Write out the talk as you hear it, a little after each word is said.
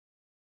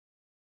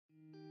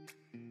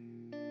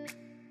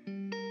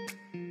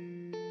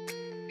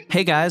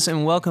Hey guys,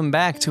 and welcome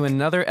back to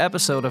another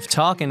episode of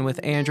Talking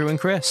with Andrew and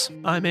Chris.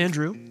 I'm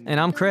Andrew.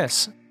 And I'm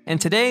Chris. And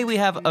today we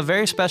have a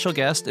very special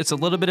guest. It's a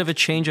little bit of a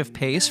change of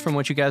pace from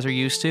what you guys are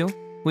used to.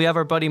 We have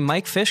our buddy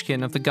Mike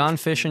Fishkin of the Gone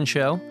Fishing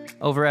Show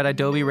over at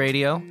Adobe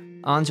Radio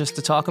on just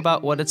to talk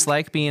about what it's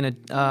like being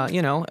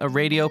a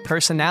radio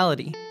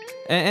personality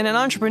and an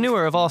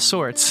entrepreneur of all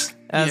sorts.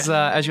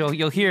 As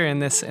you'll hear in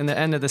the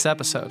end of this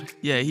episode.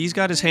 Yeah, he's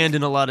got his hand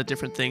in a lot of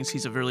different things.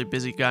 He's a really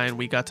busy guy, and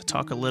we got to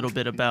talk a little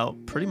bit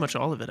about pretty much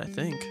all of it, I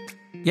think.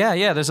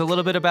 Yeah, there's a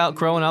little bit about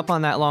growing up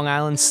on that Long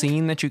Island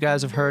scene that you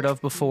guys have heard of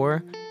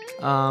before.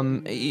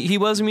 He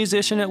was a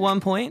musician at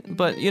one point,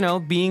 but,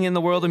 being in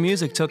the world of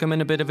music took him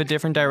in a bit of a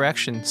different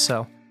direction,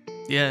 so...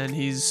 Yeah, and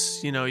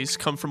he's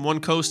come from one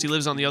coast, he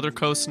lives on the other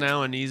coast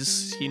now, and he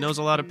knows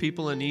a lot of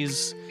people, and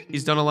he's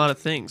done a lot of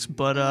things,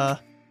 but,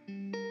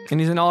 And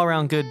he's an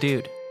all-around good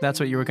dude. That's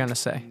what you were going to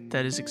say.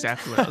 That is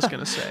exactly what I was going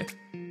to say.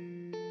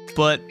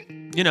 But,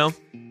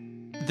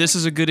 this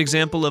is a good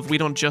example of we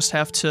don't just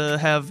have to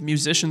have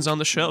musicians on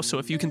the show. So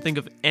if you can think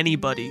of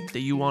anybody that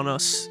you want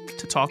us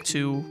to talk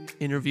to,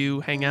 interview,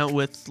 hang out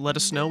with, let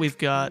us know. We've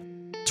got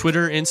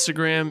Twitter,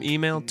 Instagram,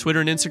 email. Twitter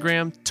and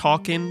Instagram,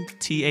 Talkin,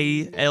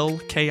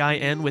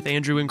 TALKIN with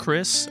Andrew and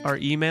Chris. Our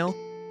email,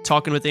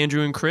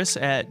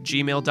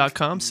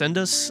 talkinwithandrewandchris@gmail.com. Send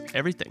us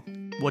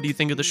everything. What do you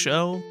think of the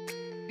show?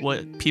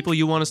 What people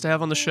you want us to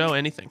have on the show,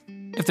 anything.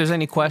 If there's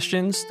any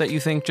questions that you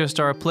think just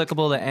are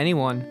applicable to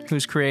anyone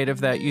who's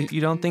creative that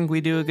you don't think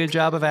we do a good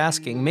job of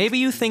asking, maybe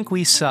you think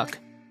we suck,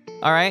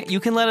 all right?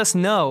 You can let us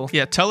know.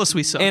 Yeah, tell us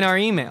we suck. In our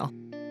email.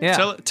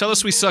 Yeah. Tell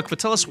us we suck, but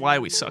tell us why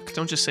we suck.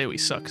 Don't just say we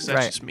suck, because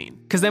that's just mean.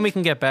 Because then we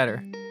can get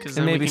better.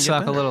 And maybe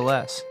suck a little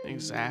less.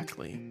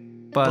 Exactly.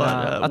 But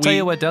I'll tell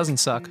you what doesn't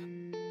suck.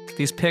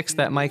 These picks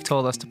that Mike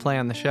told us to play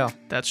on the show.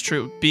 That's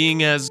true.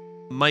 Being as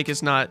Mike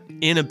is not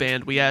in a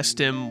band, we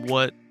asked him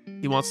what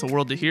he wants the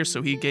world to hear,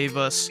 so he gave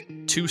us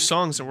 2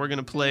 songs, and we're going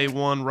to play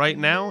one right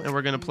now, and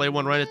we're going to play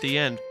one right at the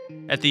end.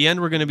 At the end,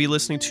 we're going to be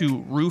listening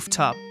to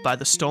Rooftop by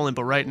The Stolen,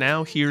 but right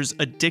now, here's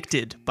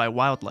Addicted by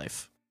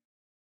Wildlife.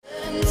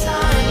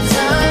 Sometimes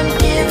I'm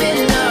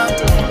giving up,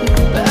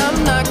 but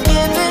I'm not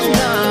giving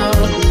up.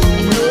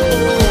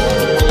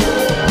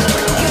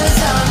 Cause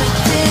I'm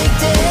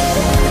addicted,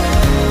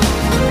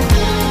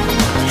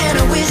 and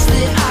I wish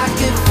that I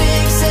could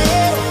fix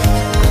it.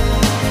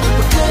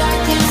 But could I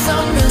get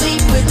some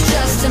relief with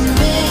just a minute?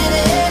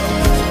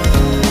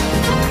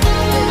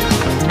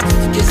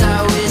 Cause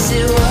I wish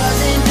it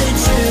wasn't the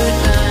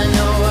truth. I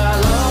know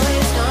I'll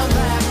always come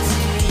back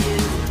to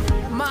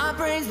you. My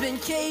brain's been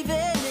caving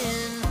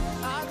in.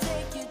 I'll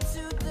take you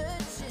to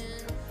the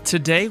gym.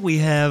 Today we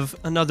have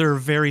another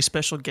very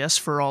special guest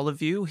for all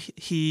of you.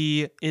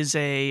 He is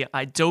a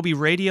Adobe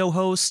Radio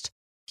host.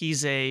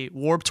 He's a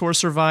Warped Tour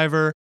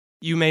survivor.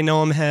 You may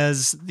know him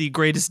as the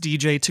greatest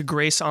DJ to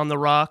grace on the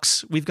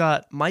rocks. We've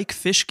got Mike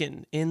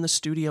Fishkin in the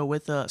studio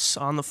with us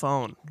on the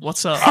phone.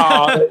 What's up?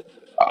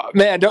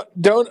 Man, don't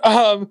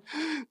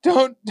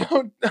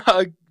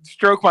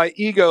stroke my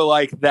ego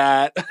like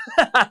that.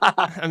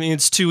 I mean,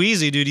 it's too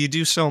easy, dude. You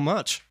do so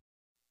much.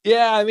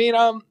 I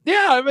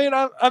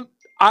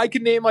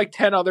could name like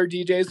 10 other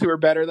DJs who are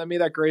better than me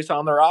that grace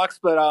on the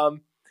rocks, but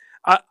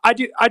I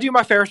do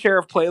my fair share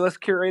of playlist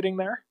curating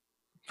there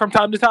from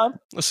time to time.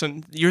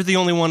 Listen, you're the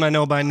only one I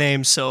know by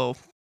name, so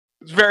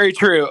It's very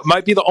true. It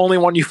might be the only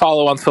one you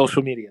follow on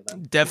social media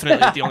then.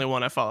 definitely the only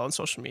one I follow on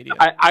social media.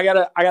 I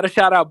gotta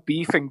shout out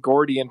Beef and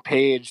Gordy and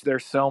Paige. They're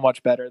so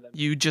much better than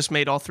me. You just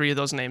made all 3 of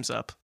those names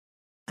up.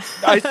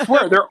 I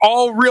swear, they're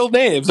all real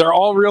names. They're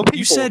all real people.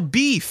 You said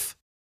Beef.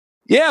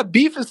 Yeah,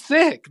 Beef is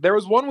sick. There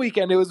was one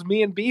weekend, it was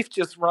me and Beef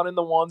just running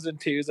the 1s and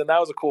 2s, and that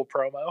was a cool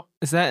promo.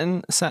 Is that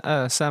in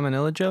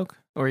salmonella joke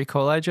or E.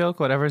 coli joke?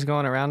 Whatever's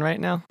going around right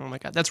now. Oh my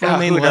god, that's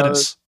romaine who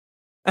lettuce.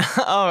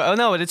 oh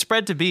no, it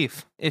spread to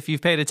beef. If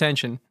you've paid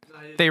attention,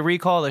 they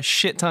recall a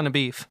shit ton of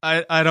beef.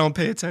 I don't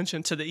pay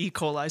attention to the E.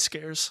 coli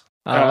scares.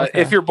 Okay.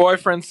 If your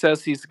boyfriend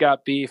says he's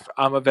got beef,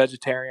 I'm a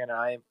vegetarian and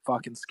I am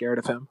fucking scared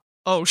of him.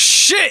 Oh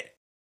shit!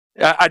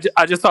 I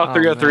just saw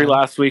 303 man.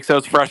 last week, so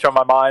it's fresh on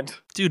my mind.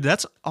 Dude,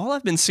 that's all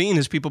I've been seeing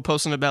is people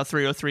posting about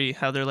 303,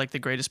 how they're like the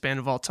greatest band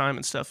of all time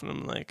and stuff, and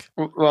I'm like,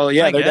 Well,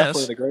 yeah, I they're guess.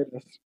 definitely the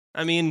greatest.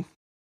 I mean,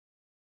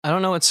 I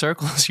don't know what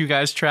circles you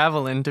guys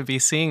travel in to be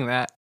seeing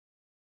that.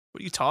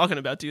 what are you talking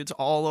about, dude? It's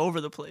all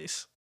over the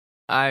place.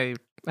 I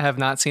have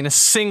not seen a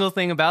single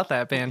thing about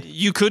that band.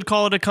 You could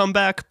call it a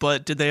comeback,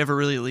 but did they ever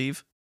really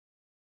leave?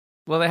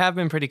 Well, they have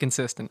been pretty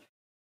consistent.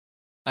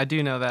 I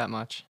do know that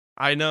much.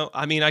 I know.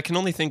 I mean, I can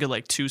only think of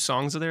like 2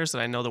 songs of theirs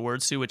that I know the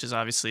words to, which is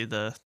obviously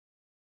the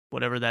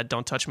whatever that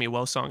 "Don't Touch Me"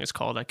 Whoa song is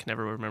called. I can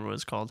never remember what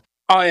it's called.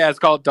 Oh yeah, it's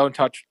called Don't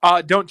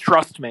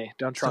Trust Me.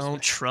 Don't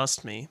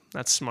Trust me.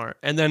 That's smart.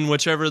 And then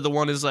whichever the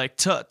one is like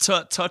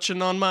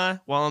touching on my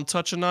while I'm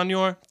touching on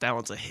your, that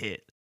one's a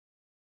hit.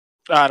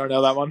 I don't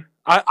know that one.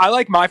 I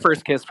like My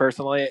First Kiss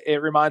personally.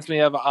 It reminds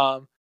me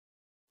of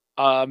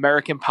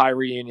American Pie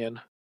Reunion.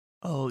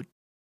 Oh,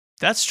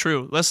 that's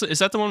true. Is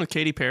that the one with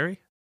Katy Perry?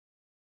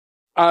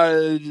 Or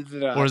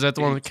Or is that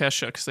the one with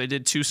Kesha? Because they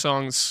did 2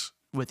 songs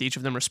with each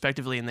of them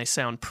respectively, and they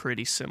sound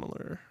pretty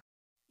similar.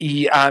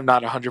 Yeah, I'm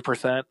not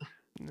 100%.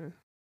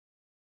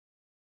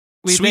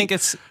 We Sweet- think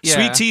it's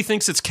Sweet Tea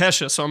thinks it's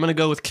Kesha, so I'm gonna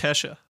go with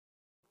Kesha.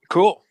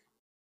 Cool.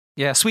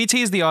 Yeah, Sweet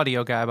Tea is the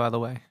audio guy, by the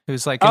way,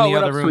 who's like in Oh, the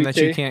what other up, room Sweet that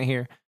you Tea? can't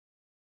hear.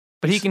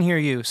 But he can hear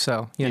you,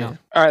 so, you know.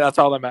 All right, that's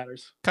all that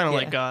matters. Kind of Yeah.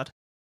 like God.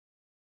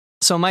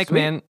 So, Mike, Sweet.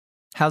 man,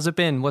 how's it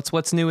been?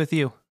 What's new with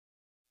you?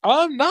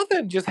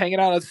 Nothing. Just hanging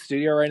out at the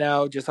studio right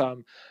now. Just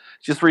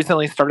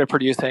recently started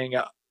producing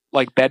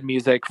like bed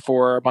music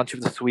for a bunch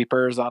of the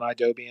sweepers on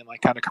Adobe and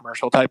like kind of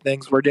commercial type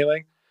things we're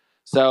doing.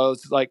 So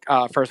it's like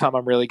first time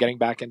I'm really getting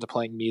back into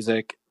playing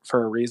music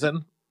for a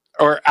reason,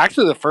 or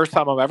actually the first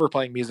time I'm ever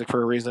playing music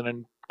for a reason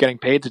and getting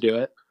paid to do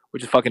it,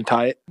 which is fucking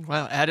tight.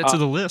 Wow, add it to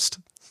the list.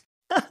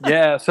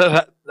 Yeah,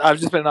 so I've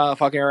just been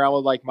fucking around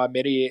with like my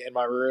MIDI in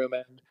my room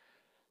and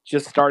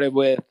just started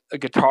with a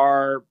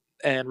guitar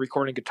and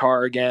recording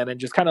guitar again and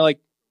just kind of like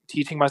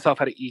teaching myself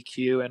how to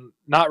EQ, and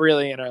not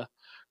really in a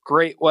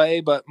great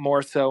way, but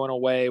more so in a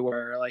way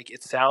where like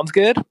it sounds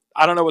good.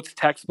 I don't know what's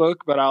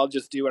textbook, but I'll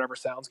just do whatever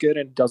sounds good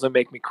and doesn't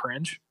make me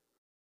cringe.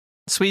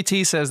 Sweet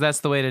Tea says that's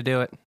the way to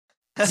do it.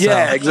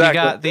 Yeah, So,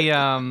 exactly. You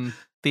got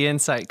the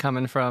insight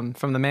coming from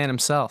the man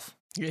himself.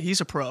 Yeah, he's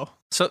a pro.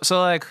 So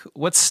like,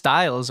 what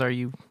styles are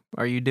you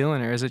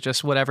doing, or is it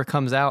just whatever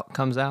comes out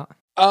comes out?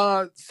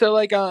 So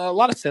like a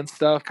lot of synth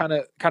stuff kind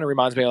of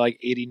reminds me of like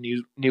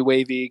 80 new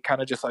wavy,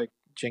 kind of just like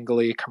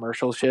jingly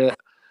commercial shit.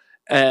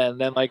 And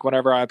then like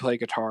whenever I play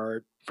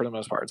guitar, for the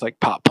most part, it's like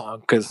pop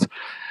punk, because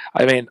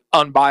I mean,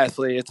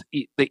 unbiasedly, it's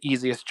the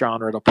easiest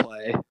genre to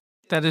play.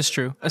 That is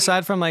true.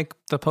 Aside from like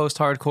the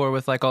post-hardcore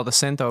with like all the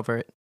synth over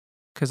it,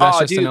 because that's Oh,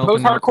 just dude, an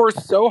open. post-hardcore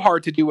is so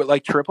hard to do with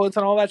like triplets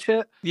and all that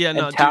shit. Yeah, And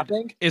no, dude.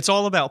 tapping. It's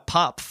all about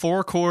pop.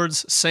 4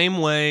 chords, same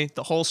way,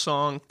 the whole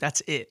song.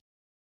 That's it.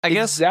 I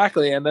guess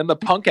Exactly. And then the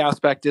punk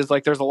aspect is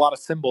like there's a lot of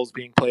cymbals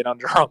being played on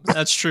drums.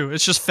 That's true.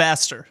 It's just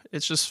faster.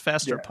 It's just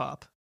faster Yeah.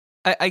 pop.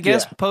 I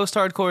guess Yeah.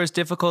 post-hardcore is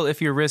difficult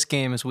if your wrist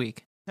game is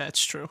weak.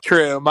 That's true.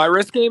 True. My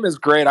wrist game is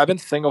great. I've been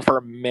single for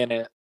a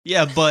minute.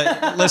 Yeah,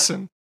 but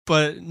listen,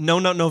 but No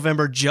Nut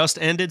November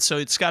just ended, so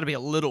it's got to be a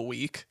little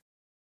weak.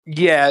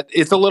 Yeah,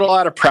 it's a little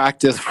out of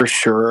practice for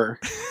sure.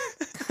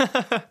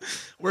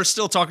 We're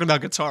still talking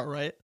about guitar,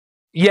 right?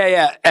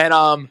 Yeah.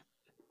 And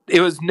it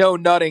was no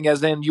nutting,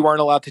 as in you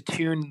weren't allowed to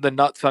tune the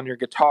nuts on your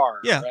guitar.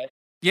 Yeah. Right?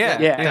 Yeah,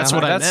 that's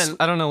what I meant.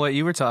 I don't know what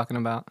you were talking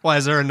about. Why,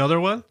 is there another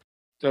one?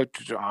 I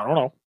don't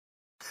know.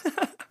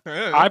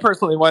 I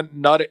personally went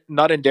nut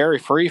and dairy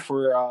free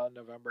for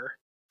November.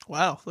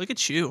 Wow, look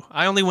at you.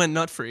 I only went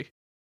nut free.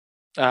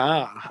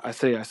 Ah, I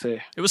see.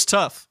 It was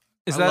tough.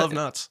 Is I that love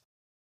nuts.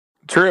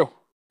 True.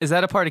 is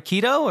that a part of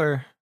keto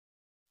or?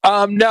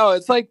 No,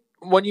 it's like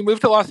when you move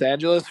to Los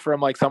Angeles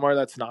from like somewhere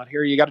that's not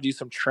here, you got to do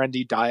some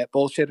trendy diet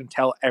bullshit and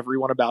tell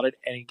everyone about it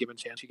any given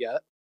chance you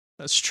get.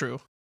 That's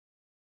true.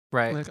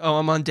 Right. Like, oh,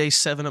 I'm on day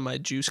 7 of my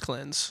juice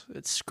cleanse.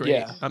 It's great.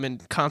 Yeah. I'm in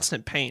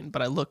constant pain,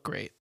 but I look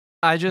great.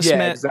 I just Yeah,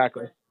 met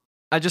exactly.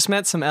 I just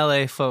met some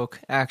LA folk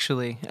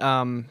actually.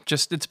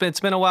 Just it's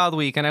been a wild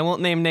week, and I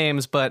won't name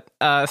names, but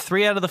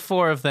 3 out of the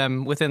 4 of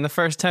them within the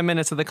first 10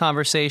 minutes of the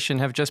conversation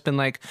have just been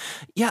like,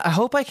 "Yeah, I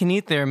hope I can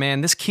eat there,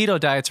 man. This keto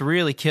diet's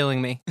really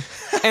killing me."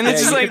 And it's Yeah,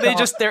 just you like can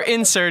tell. they're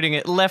inserting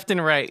it left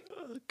and right.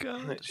 Oh,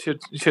 God. You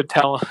should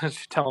tell him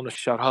to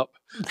shut up.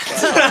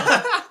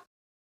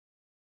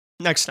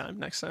 Next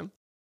time.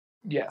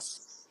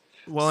 Yes.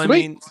 Well, Sweet.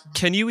 I mean,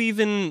 can you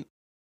even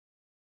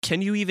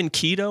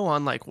keto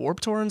on like Warp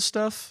Tour and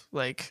stuff?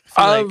 Like,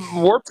 I feel like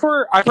Warp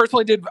Tour. I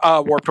personally did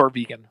Warp Tour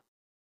vegan.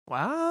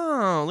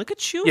 wow, look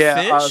at you,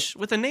 Yeah, Fish.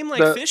 With a name like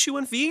the- Fish, you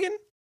went vegan?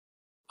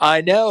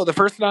 I know the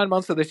first 9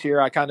 months of this year,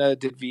 I kind of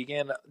did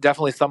vegan.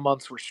 Definitely some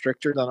months were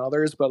stricter than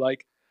others, but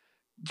like,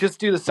 just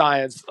do the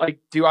science. Like,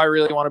 do I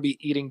really want to be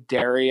eating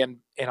dairy in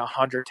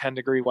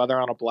 110-degree weather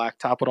on a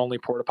blacktop with only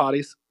porta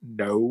potties?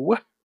 No.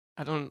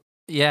 I don't.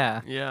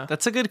 Yeah, Yeah,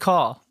 that's a good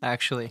call,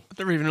 actually. I've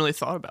never even really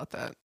thought about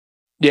that.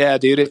 Yeah,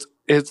 dude, it's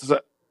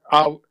the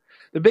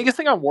biggest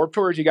thing on Warp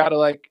Tour is you got to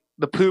like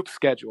the poop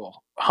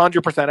schedule.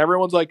 100%.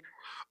 Everyone's like,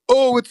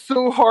 "Oh, it's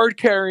so hard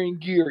carrying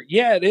gear."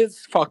 Yeah, it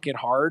is fucking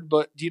hard,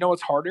 but do you know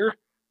what's harder?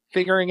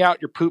 Figuring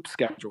out your poop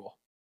schedule.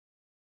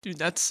 Dude,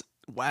 that's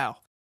wow.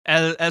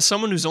 As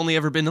someone who's only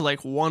ever been to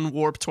like one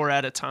Warp Tour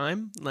at a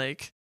time,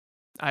 like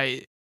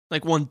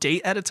one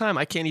date at a time,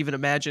 I can't even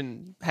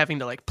imagine having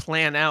to like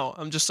plan out.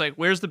 I'm just like,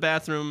 where's the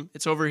bathroom?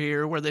 It's over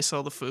here where they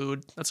sell the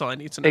food. That's all I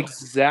need to know.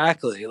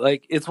 Exactly.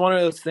 Like, it's one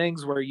of those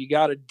things where you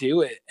got to do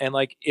it, and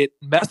like it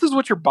messes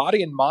with your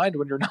body and mind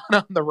when you're not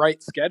on the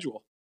right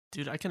schedule.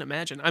 Dude, I can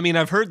imagine. I mean,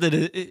 I've heard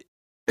that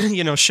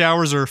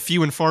showers are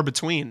few and far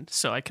between,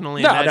 so I can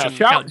only No,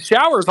 imagine.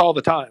 showers all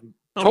the time.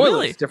 Oh, Toilets,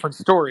 really? different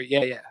story.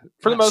 Yeah.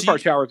 For the Wow, most so part,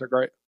 you- showers are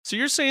great. So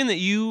you're saying that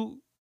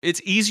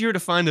it's easier to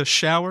find a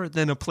shower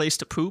than a place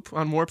to poop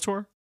on Warp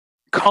Tour?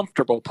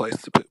 Comfortable place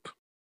to poop.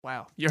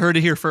 Wow. You heard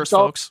it here first, So-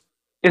 folks.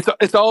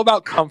 It's all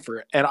about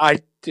comfort, and I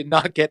did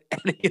not get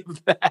any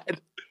of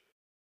that.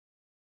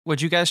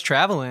 What'd you guys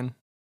travel in?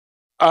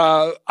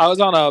 I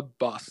was on a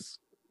bus.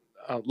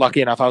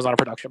 Lucky enough, I was on a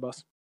production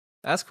bus.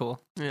 That's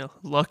cool. Yeah,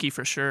 lucky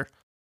for sure.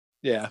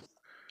 Yeah.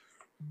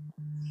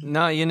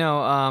 No,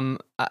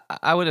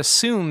 I would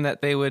assume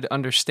that they would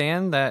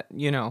understand that,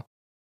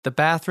 the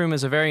bathroom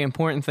is a very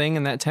important thing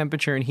in that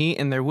temperature and heat,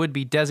 and there would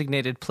be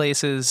designated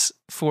places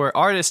for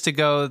artists to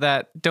go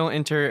that don't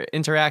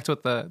interact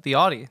with the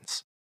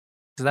audience.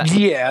 Is that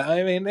Yeah,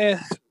 I mean,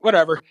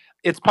 whatever.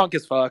 It's punk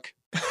as fuck.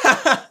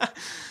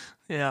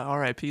 Yeah,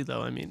 R.I.P.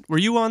 though. I mean, were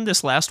you on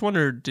this last one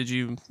or did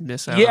you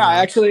miss out? Yeah, on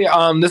that? actually,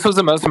 this was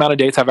the most amount of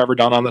dates I've ever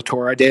done on the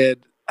tour. I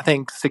did, I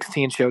think,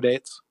 16 show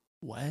dates.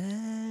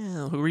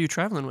 Wow. Who were you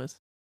traveling with?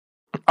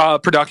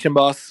 Production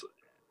bus,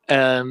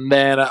 and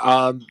then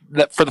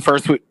for the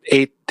first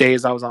 8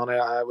 days I was on it,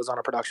 I was on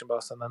a production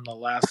bus, and then the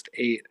last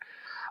 8,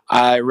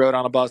 I rode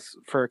on a bus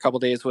for a couple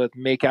days with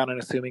Make Out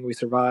and Assuming We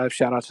Survive.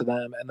 Shout out to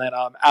them. And then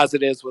As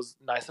It Is was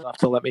nice enough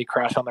to let me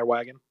crash on their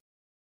wagon.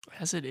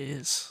 As It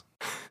Is.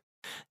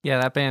 Yeah,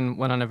 that band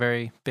went on a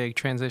very big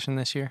transition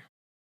this year.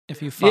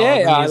 If you follow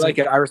Yeah, the I music. like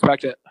it. I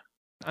respect it.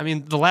 I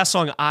mean, the last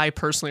song I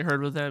personally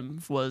heard with them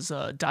was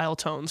Dial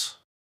Tones.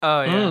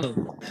 Oh yeah.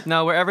 Mm.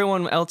 No, where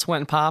everyone else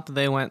went pop,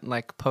 they went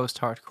like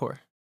post-hardcore.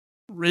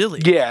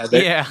 Really? Yeah,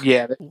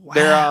 Yeah.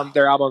 Wow.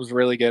 Their album's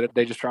really good.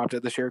 They just dropped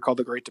it this year called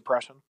The Great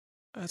Depression.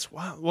 That's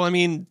wild. Well, I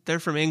mean, they're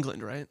from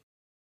England, right?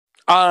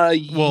 Well,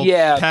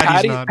 yeah,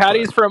 Patty's not,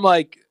 Patty's but- from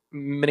like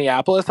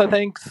Minneapolis, I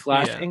think, /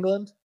 Yeah.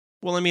 England.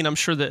 Well, I mean, I'm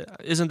sure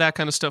that isn't that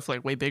kind of stuff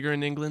like way bigger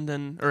in England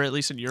than, or at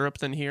least in Europe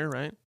than here,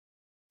 right?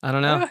 I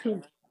don't know.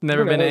 Who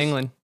Never been to knows?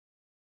 England.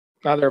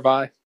 Neither have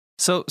I.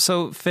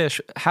 So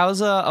Fish, how's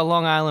a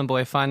Long Island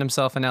boy find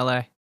himself in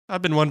LA?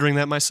 I've been wondering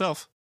that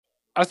myself.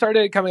 I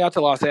started coming out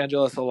to Los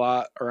Angeles a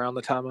lot around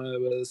the time I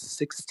was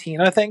 16,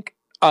 I think.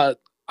 I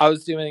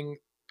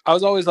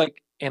was always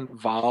like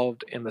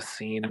involved in the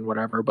scene and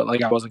whatever, but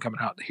like I wasn't coming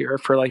out here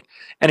for like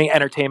any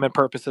entertainment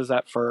purposes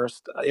at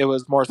first. It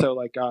was more so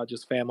like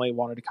just family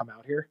wanted to come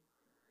out here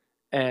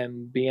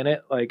and be in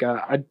it. Like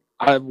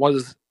I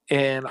was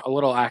in a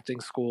little acting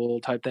school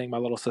type thing. My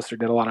little sister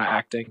did a lot of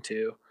acting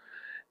too,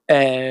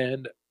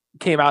 and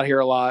came out here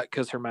a lot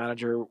because her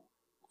manager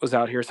was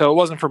out here. So it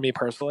wasn't for me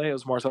personally; it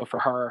was more so for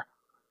her.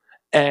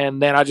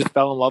 And then I just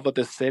fell in love with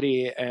this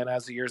city. And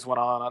as the years went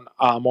on,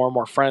 more and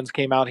more friends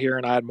came out here,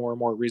 and I had more and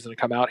more reason to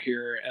come out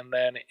here. And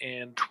then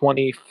in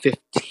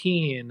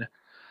 2015,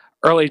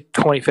 early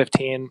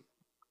 2015,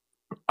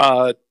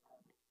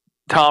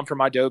 Tom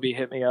from Adobe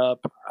hit me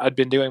up. I'd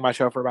been doing my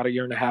show for about a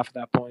year and a half at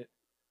that point.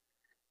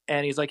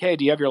 And he's like, "Hey,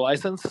 do you have your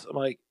license?" I'm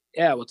like,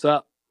 "Yeah, what's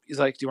up?" He's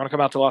like, "Do you want to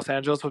come out to Los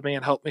Angeles with me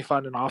and help me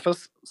find an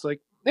office?" It's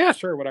like, "Yeah,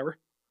 sure, whatever."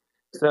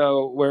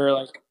 So we're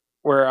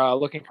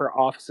looking for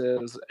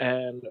offices,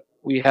 and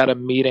we had a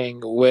meeting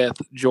with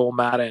Joel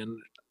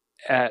Madden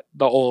at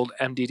the old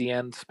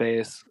MDDN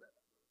space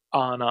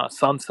on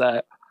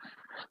Sunset,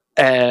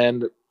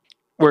 and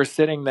we're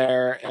sitting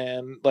there,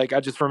 and like I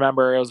just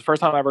remember it was the first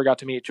time I ever got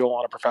to meet Joel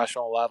on a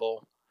professional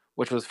level,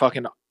 which was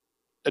fucking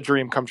a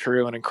dream come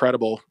true and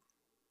incredible.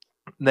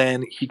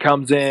 Then he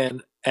comes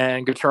in,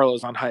 and Good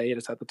Charlotte's on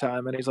hiatus at the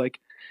time, and he's like,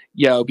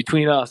 "Yo,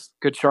 between us,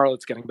 Good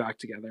Charlotte's getting back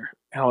together."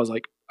 And I was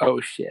like,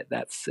 "Oh shit,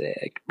 that's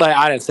sick." Like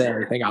I didn't say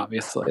anything,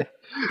 obviously.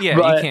 Yeah,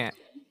 But you can't.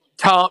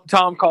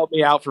 Tom called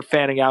me out for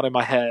fanning out in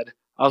my head.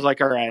 I was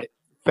like, "All right,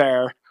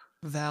 fair."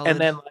 Valid. And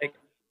then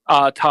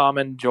Tom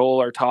and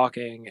Joel are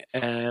talking,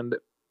 and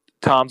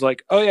Tom's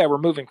like, "Oh yeah, we're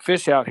moving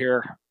Fish out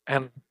here,"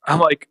 and I'm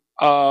like,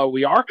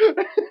 "We are."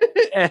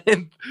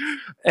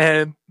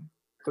 and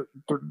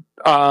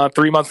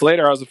 3 months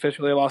later, I was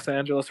officially a Los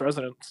Angeles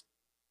resident.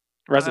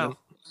 Wow.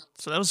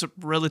 So that was a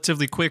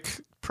relatively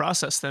quick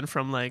process then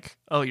from like,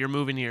 oh, you're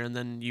moving here, and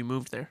then you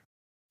moved there.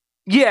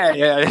 Yeah.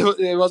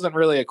 It wasn't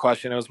really a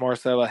question. It was more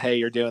so, hey,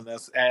 you're doing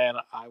this, and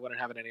I wouldn't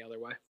have it any other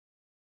way.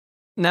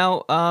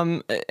 Now,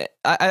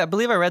 I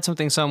believe I read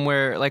something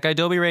somewhere like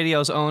Adobe Radio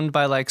is owned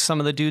by like some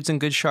of the dudes in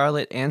Good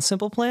Charlotte and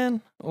Simple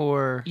Plan,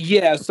 or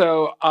Yeah.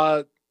 So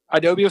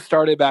Adobe was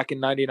started back in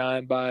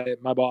 '99 by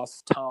my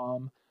boss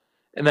Tom,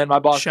 and then my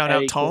boss Shout out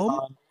Eddie came Tom?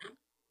 on.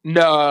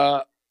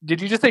 No,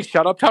 did you just say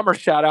shut up, Tom, or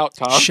shout out,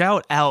 Tom?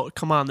 Shout out.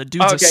 Come on, the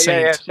dude's a Okay,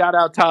 saint. yeah. Shout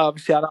out, Tom.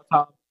 Shout out,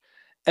 Tom.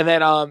 And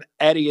then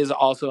Eddie is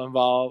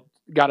also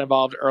got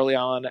involved early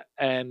on,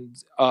 and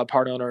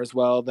part owner as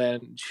well.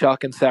 Then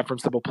Chuck and Seth from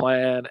Simple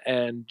Plan,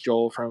 and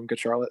Joel from Good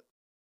Charlotte.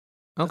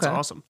 That's okay,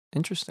 awesome.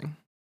 interesting.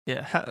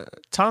 Yeah,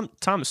 Tom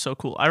is so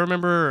cool. I don't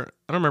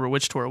remember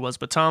which tour it was,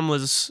 but Tom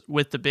was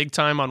with the Big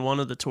Time on one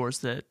of the tours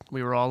that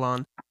we were all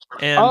on.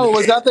 And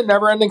Was that the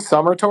Never Ending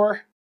Summer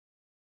tour?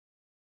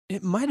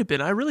 it might have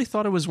been. I really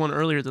thought it was one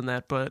earlier than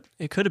that, but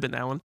it could have been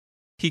that one.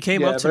 He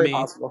came up to very me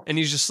possible. and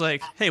he's just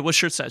like, "Hey, what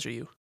shirt size are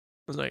you?"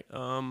 I was like,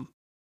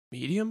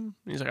 medium."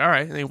 And he's like, "All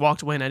right." And he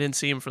walked away, and I didn't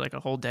see him for like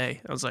a whole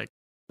day. I was like,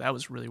 that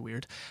was really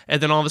weird.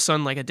 And then all of a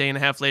sudden, like a day and a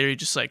half later, he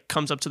just like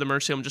comes up to the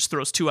merch sale and just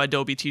throws 2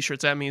 Adobe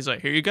t-shirts at me. He's like,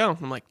 "Here you go."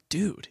 I'm like,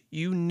 "Dude,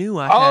 you knew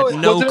I had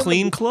no wasn't it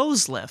clean the-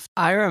 clothes left."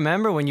 I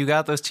remember when you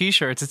got those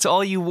T-shirts. It's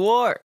all you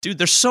wore. Dude,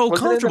 they're so Was it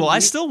in the comfortable. I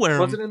meat- still wear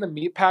Was it them. in the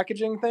meat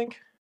packaging thing?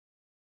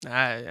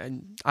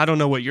 I don't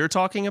know what you're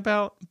talking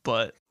about,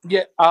 but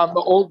Yeah, the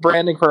old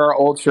branding for our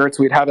old shirts,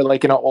 we'd have it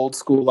like in an old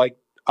school like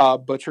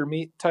butcher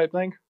meat type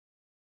thing.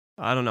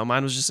 I don't know.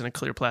 Mine was just in a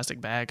clear plastic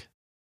bag.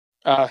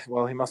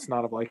 Well, he must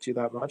not have liked you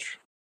that much.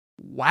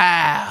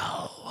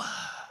 Wow.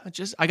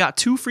 I got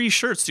 2 free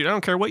shirts, dude. I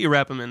don't care what you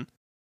wrap them in.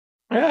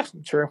 Yeah,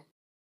 true.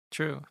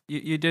 True.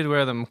 You did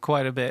wear them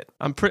quite a bit.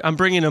 I'm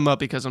bringing them up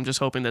because I'm just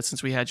hoping that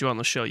since we had you on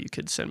the show, you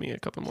could send me a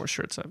couple more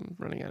shirts. I'm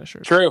running out of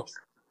shirts. True.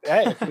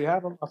 Hey, if we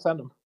have them, I'll send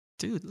them.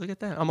 Dude, look at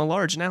that. I'm a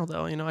large now,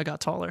 though. You know, I got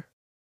taller.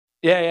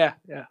 Yeah.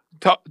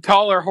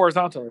 Taller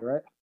horizontally,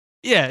 right?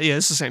 Yeah,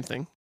 it's the same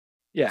thing.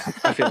 Yeah,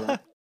 I feel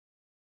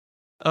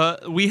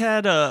that. We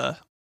had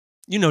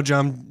you know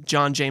John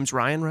James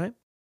Ryan, right?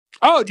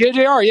 Oh,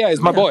 JJR, yeah,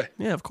 he's my boy.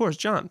 Yeah, of course,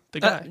 John, the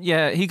guy.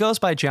 Yeah, he goes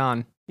by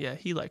John. Yeah,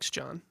 he likes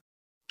John.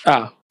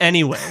 Oh.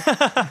 Anyway,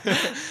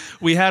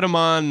 we had him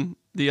on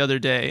the other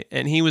day,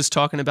 and he was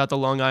talking about the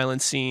Long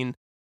Island scene,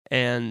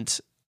 and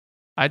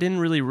I didn't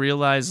really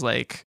realize,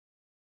 like,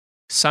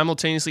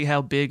 simultaneously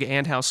how big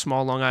and how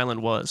small Long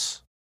Island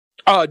was.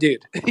 Oh,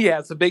 dude. Yeah,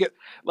 it's the biggest.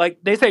 Like,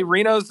 they say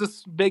Reno's the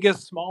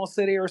biggest small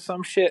city or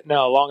some shit.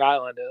 No, Long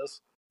Island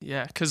is.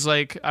 Yeah, because,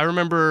 like, I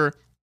remember,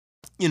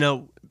 you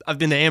know, I've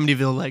been to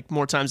Amityville, like,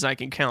 more times than I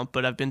can count,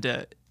 but I've been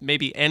to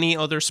maybe any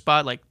other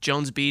spot, like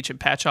Jones Beach and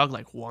Patchogue,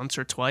 like, once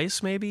or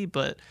twice, maybe,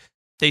 but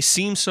they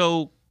seem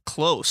so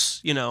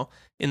close, you know,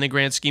 in the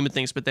grand scheme of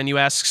things, but then you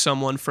ask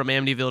someone from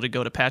Amityville to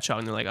go to Patchogue,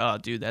 and they're like, oh,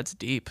 dude, that's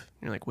deep. And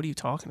you're like, what are you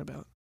talking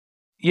about?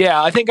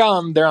 Yeah, I think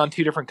they're on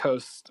 2 different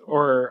coasts,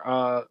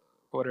 or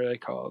what are they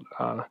called?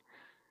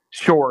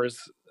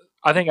 Shores.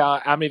 I think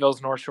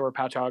Amityville's North Shore,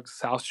 Patchogue's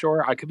South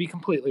Shore. I could be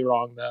completely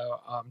wrong, though.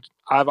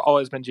 I've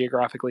always been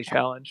geographically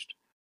challenged.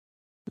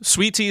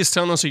 Sweet Tea is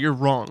telling us that you're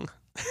wrong.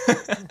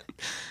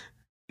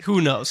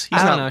 Who knows?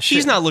 I don't know.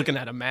 He's not looking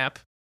at a map.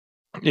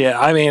 Yeah,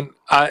 I mean,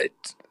 I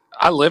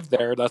lived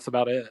there. That's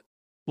about it.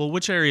 Well,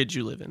 which area did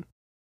you live in?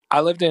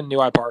 I lived in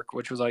New Eye Park,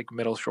 which was like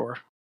Middle Shore.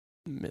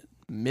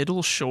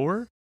 Middle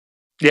Shore?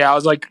 Yeah, I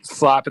was like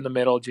slap in the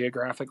middle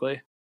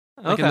geographically.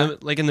 Like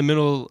Okay. in the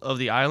middle of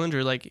the island,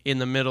 or like in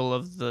the middle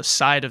of the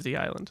side of the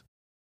island?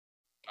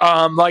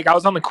 Like I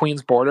was on the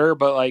Queens border,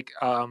 but like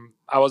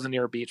I wasn't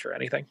near a beach or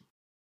anything.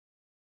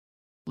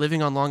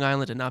 Living on Long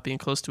Island and not being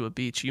close to a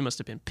beach, you must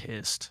have been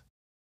pissed.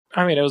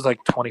 I mean, it was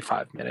like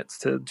 25 minutes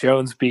to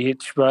Jones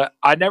Beach, but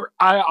I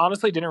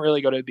honestly didn't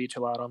really go to the beach a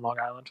lot on Long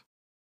Island.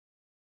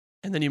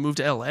 And then you moved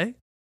to LA?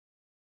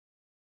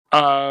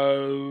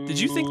 Did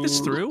you think this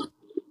through?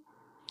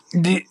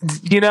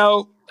 You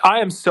know, I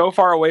am so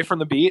far away from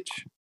the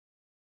beach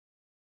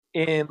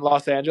in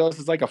Los Angeles.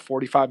 It's like a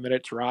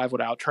 45-minute drive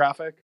without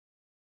traffic.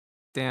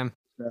 Damn.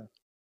 Yeah.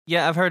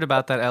 Yeah, I've heard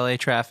about that LA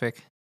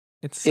traffic.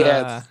 It's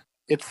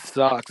It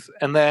sucks.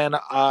 And then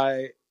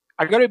I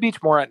go to the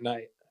beach more at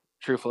night,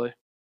 truthfully.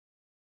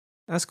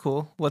 that's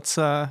cool. What's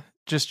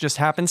just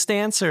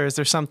happenstance, or is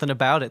there something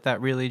about it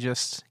that really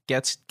just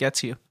gets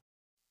you?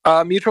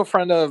 A mutual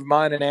friend of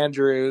mine and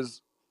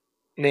Andrew's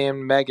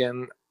named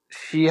Megan.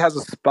 She has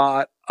a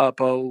spot up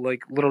a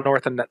like little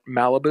north of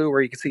Malibu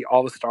where you can see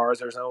all the stars.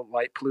 There's no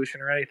light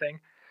pollution or anything.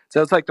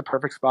 So it's like the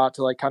perfect spot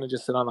to like kind of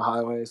just sit on the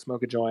highway,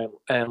 smoke a joint,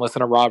 and listen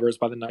to Robbers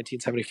by the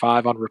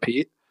 1975 on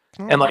repeat.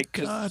 Oh And like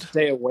my God. just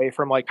stay away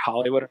from like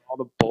Hollywood and all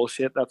the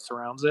bullshit that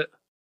surrounds it.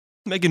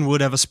 Megan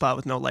would have a spot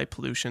with no light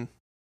pollution.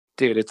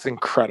 Dude, it's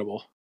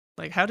incredible.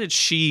 Like, how did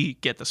she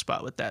get the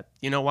spot with that?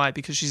 You know why?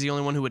 Because she's the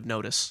only one who would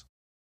notice.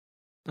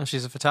 Oh,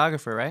 she's a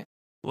photographer, right?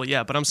 Well,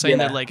 yeah, but I'm saying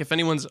that, Yeah. like, if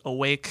anyone's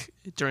awake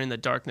during the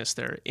darkness,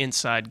 they're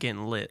inside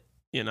getting lit,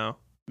 you know?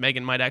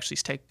 Megan might actually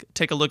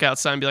take a look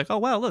outside and be like, oh,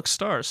 wow, look,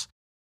 stars.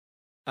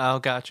 Oh,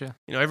 gotcha.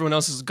 You know, everyone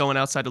else is going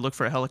outside to look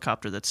for a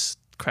helicopter that's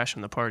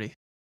crashing the party.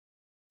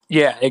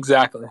 Yeah,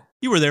 exactly.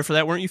 You were there for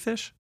that, weren't you,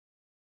 Fish?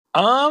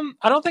 I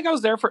don't think I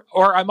was there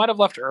or I might have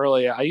left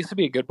early. I used to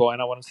be a good boy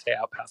and I want to stay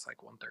out past like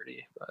 1:30,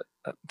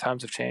 but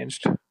times have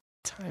changed.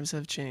 Times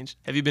have changed.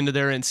 Have you been to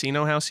their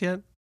Encino house yet?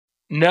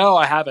 No,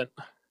 I haven't.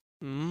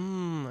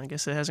 I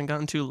guess it hasn't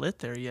gotten too lit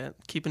there yet.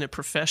 Keeping it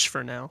profesh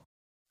for now.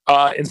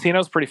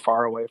 Encino's pretty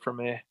far away from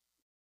me.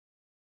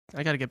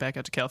 I got to get back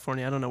out to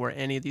California. I don't know where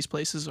any of these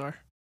places are.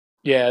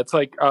 Yeah, it's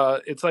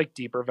like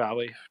Deeper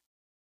Valley.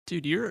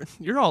 Dude,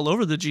 you're all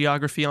over the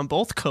geography on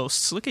both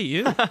coasts. Look at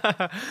you.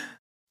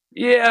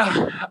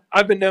 Yeah,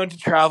 I've been known to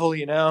travel,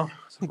 you know.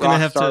 I'm gonna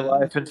have Rockstar to-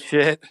 life and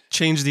shit.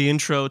 Change the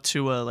intro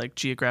to a like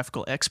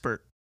geographical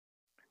expert.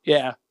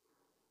 Yeah,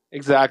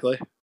 exactly.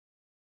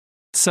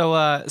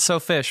 So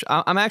Fish,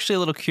 I'm actually a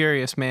little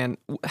curious, man.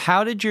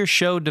 How did your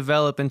show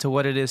develop into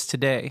what it is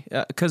today?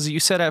 Because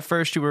you said at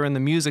first you were in the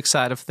music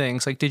side of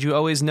things. Like, did you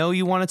always know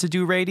you wanted to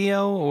do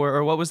radio,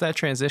 or what was that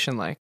transition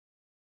like?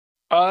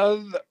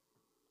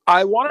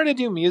 I wanted to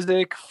do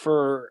music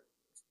for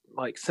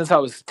like since I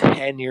was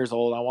 10 years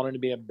old. I wanted to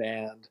be in a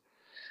band.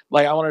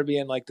 Like I wanted to be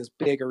in like this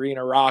big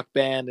arena rock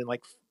band and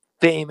like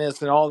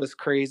famous and all this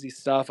crazy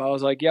stuff. I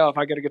was like, yo, if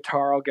I get a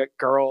guitar, I'll get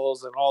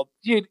girls and all.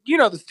 You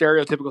know the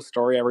stereotypical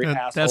story. Every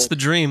asshole. That's the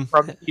dream.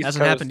 from the East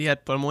Hasn't Coast. happened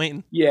yet, but I'm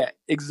waiting. Yeah,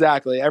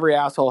 exactly. Every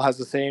asshole has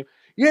the same.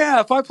 yeah,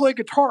 if I play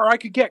guitar, I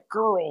could get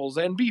girls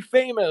and be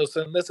famous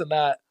and this and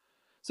that.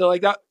 So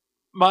like that,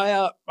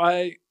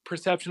 my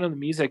perception of the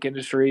music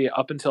industry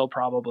up until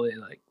probably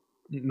like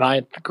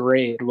ninth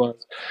grade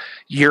was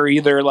you're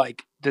either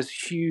like this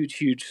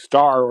huge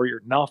star or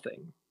you're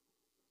nothing.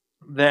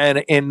 Then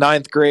in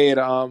ninth grade,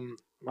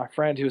 my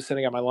friend who was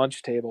sitting at my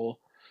lunch table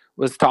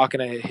was talking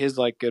to his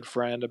like good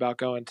friend about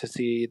going to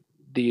see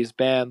these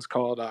bands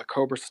called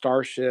Cobra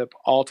Starship,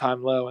 All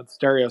Time Low, and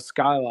Stereo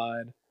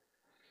Skyline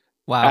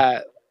Wow.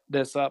 at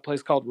this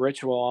place called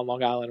Ritual on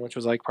Long Island, which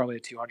was like probably a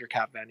 200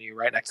 cap venue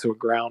right next to a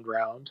ground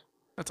round.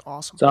 That's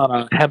awesome. It's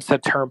on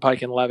Hempstead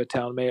Turnpike in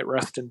Levittown. May it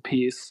rest in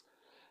peace.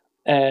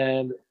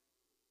 And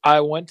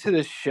I went to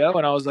this show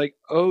and I was like,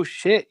 oh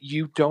shit,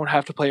 you don't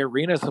have to play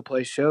arenas to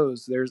play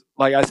shows. There's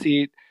like, I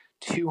see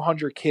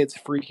 200 kids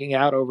freaking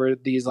out over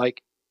these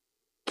like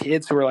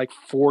kids who are like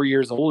 4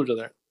 years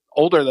older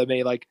than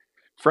me, like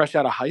fresh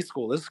out of high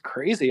school. This is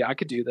crazy. I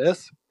could do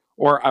this,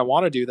 or I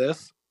want to do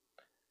this.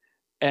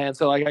 And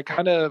so like I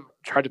kind of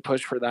tried to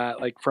push for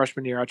that. Like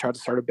freshman year, I tried to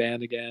start a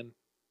band again.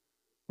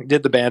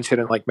 Did the band shit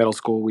in like middle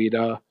school. We'd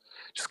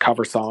just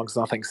cover songs,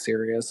 nothing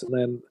serious. And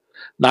then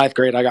ninth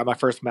grade, I got my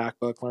first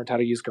MacBook, learned how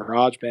to use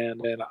GarageBand,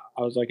 and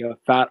I was like a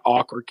fat,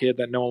 awkward kid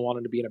that no one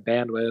wanted to be in a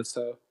band with.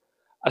 So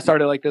I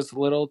started like this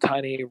little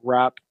tiny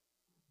rap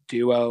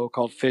duo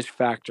called Fish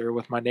Factor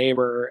with my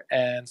neighbor,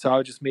 and so I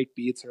would just make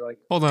beats or like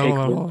Hold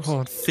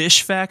on.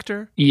 Fish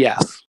Factor?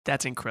 Yes.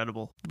 That's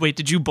incredible. Wait,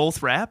 did you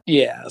both rap?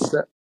 Yes.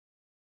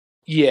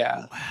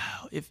 Yeah.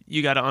 Wow. If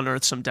you got to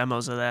unearth some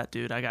demos of that,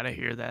 dude, I got to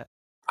hear that.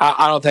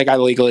 I don't think I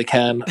legally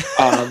can.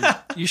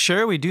 You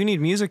sure? We do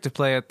need music to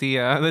play at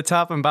the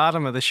top and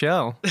bottom of the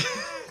show.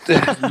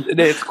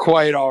 It's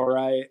quite all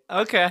right.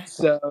 Okay.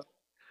 So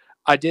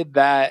I did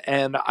that,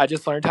 and I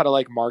just learned how to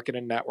like market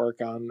and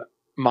network on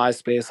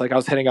MySpace. Like I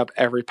was hitting up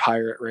every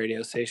pirate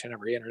radio station,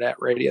 every internet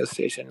radio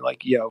station,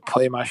 like, yo,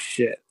 play my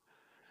shit.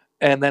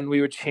 And then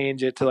we would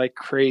change it to like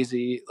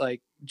crazy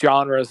like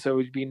genres, so it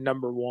would be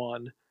number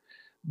one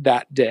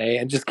that day,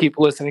 and just keep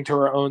listening to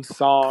our own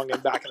song.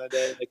 And back in the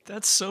day, like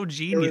That's so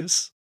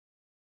genius.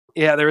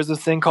 there was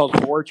this thing called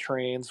whore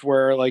trains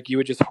where like you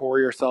would just whore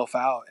yourself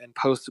out and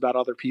post about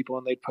other people,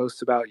 and they'd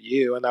post about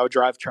you, and that would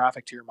drive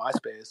traffic to your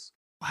MySpace.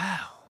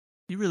 Wow.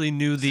 You really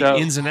knew the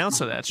ins and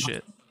outs of that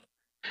shit.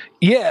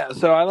 Yeah,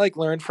 so I like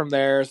learned from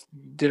there.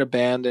 Did a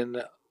band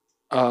in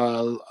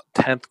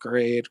 10th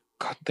grade.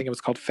 I think it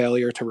was called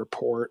Failure to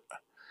Report,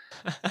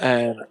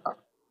 and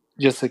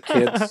just the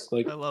kids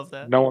like I love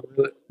that.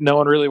 no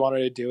one really wanted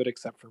to do it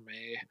except for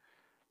me.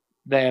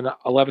 Then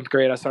 11th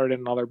grade, I started in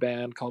another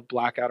band called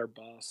Blackout or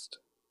Bust,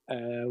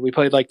 and we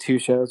played like 2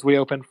 shows. We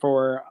opened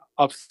for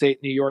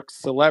upstate New York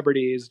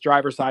celebrities,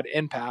 Driver Side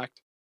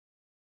Impact.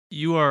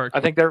 You are I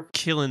think they're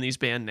killing these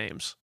band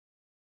names.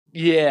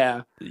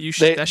 yeah.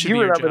 That should You be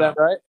your remember job.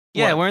 that, right?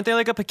 Yeah, What? weren't they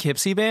like a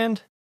Poughkeepsie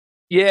band?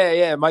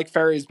 Yeah. Mike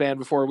Ferry's band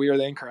before We Were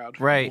the In Crowd.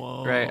 Right,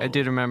 Whoa. right. I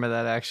did remember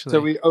that actually. So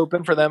we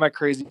opened for them at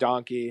Crazy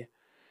Donkey,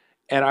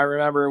 and I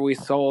remember we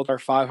sold our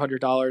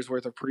 $500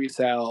 worth of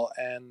pre-sale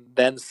and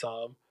then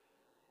some.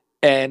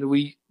 And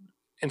we,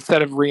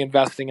 instead of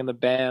reinvesting in the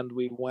band,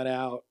 we went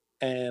out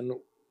and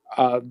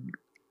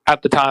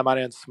at the time I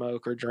didn't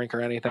smoke or drink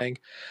or anything.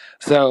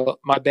 So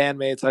my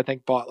bandmates, I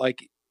think, bought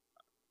like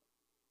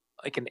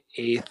an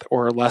eighth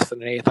or less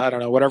than an eighth. I don't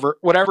know,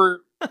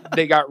 whatever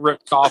they got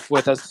ripped off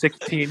with as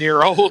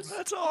 16-year-olds.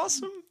 That's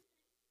awesome.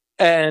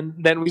 And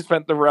then we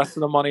spent the rest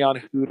of the money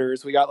on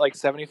Hooters. We got like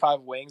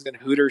 75 wings and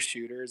Hooter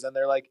shooters. And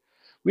they're like,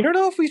 we don't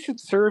know if we should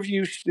serve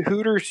you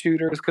Hooter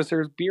shooters because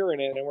there's beer in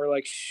it. And we're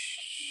like, shh.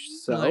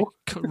 So, Like,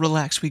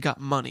 relax, we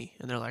got money.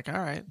 And they're like, all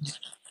right.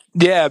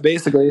 yeah,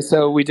 basically.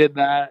 So we did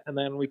that. And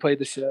then we played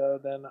the show.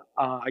 Then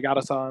I got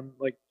us on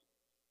like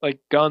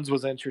Guns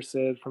was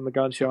interested from the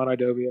Gun Show on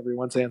Adobe every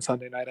Wednesday and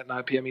Sunday night at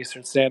 9 p.m.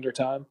 Eastern Standard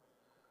Time.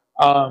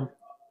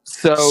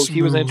 So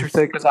he was Smooth.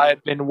 interested because I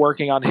had been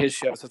working on his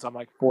show since I'm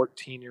like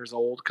 14 years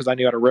old because I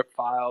knew how to rip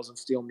files and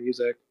steal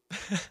music.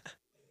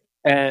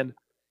 And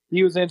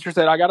he was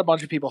interested. I got a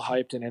bunch of people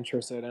hyped and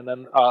interested. And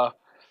then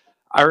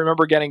I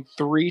remember getting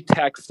 3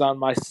 texts on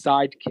my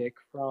sidekick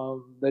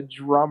from the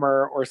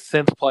drummer or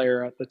synth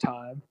player at the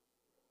time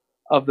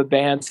of the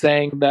band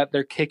saying that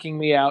they're kicking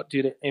me out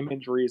due to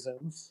image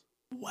reasons.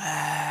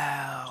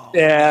 Wow.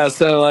 Yeah,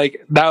 so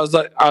like that was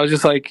like I was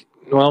just like,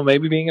 well,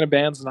 maybe being in a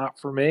band's not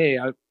for me.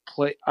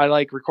 I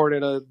like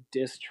recorded a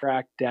diss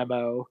track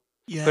demo,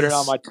 Yes. put it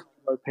on my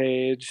Tumblr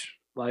page,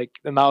 like,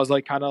 and that was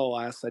like kind of the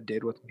last I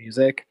did with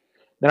music.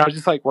 Then I was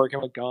just like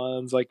working with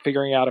Guns, like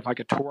figuring out if I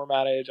could tour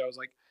manage. I was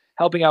like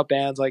helping out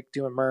bands, like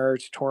doing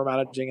merch, tour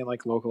managing in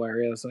like local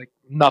areas, like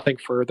nothing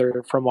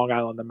further from Long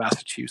Island than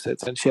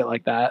Massachusetts and shit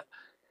like that.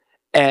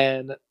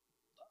 And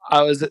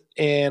I was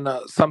in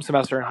some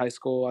semester in high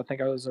school. I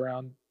think I was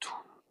around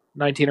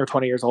 19 or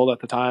 20 years old at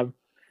the time.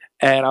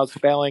 And I was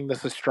failing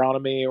this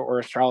astronomy or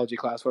astrology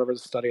class, whatever the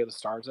study of the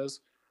stars is.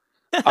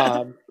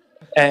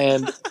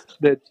 And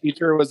the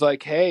teacher was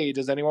like, hey,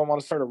 does anyone want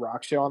to start a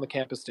rock show on the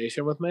campus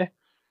station with me?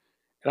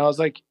 And I was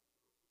like,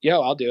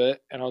 yo, I'll do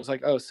it. And I was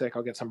like, oh, sick.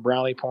 I'll get some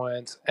brownie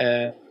points.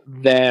 And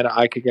then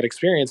I could get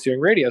experience doing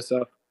radio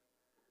stuff.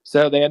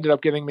 So they ended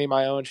up giving me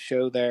my own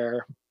show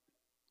there.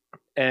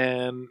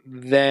 And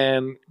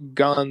then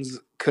Guns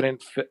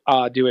couldn't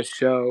do a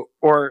show.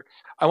 Or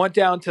I went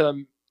down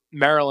to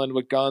Maryland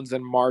with Guns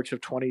in March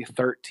of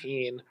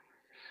 2013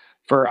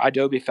 for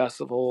Adobe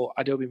Festival,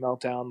 Adobe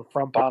Meltdown. The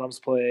Front Bottoms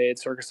played,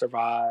 Circus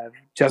Survive,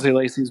 Jesse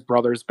Lacey's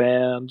Brothers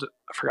Band.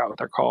 I forgot what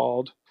they're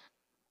called.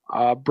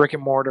 Brick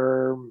and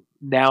Mortar,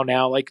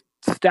 Now, like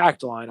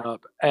stacked lineup.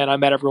 And I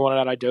met everyone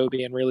at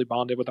Adobe and really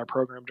bonded with our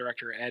program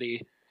director,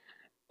 Eddie.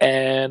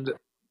 And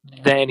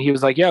then he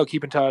was like, yo,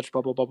 keep in touch,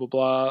 blah, blah, blah, blah,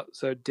 blah.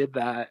 So did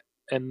that.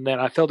 And then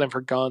I filled in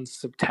for Guns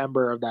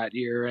September of that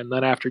year. And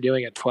then after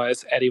doing it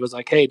twice, Eddie was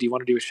like, hey, do you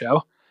want to do a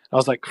show? I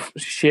was like,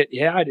 shit,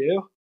 yeah, I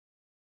do.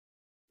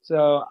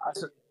 So I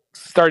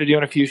started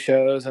doing a few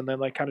shows and then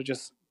like kind of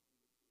just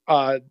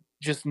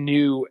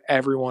knew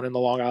everyone in the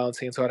Long Island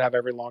scene. So I'd have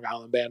every Long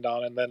Island band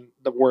on and then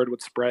the word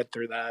would spread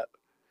through that.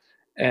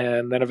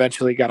 And then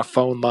eventually got a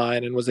phone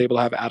line and was able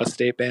to have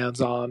out-of-state bands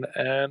on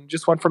and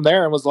just went from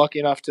there and was lucky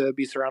enough to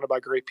be surrounded by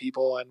great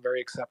people and very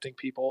accepting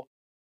people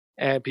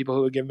and people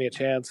who would give me a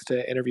chance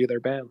to interview their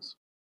bands.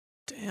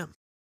 Damn.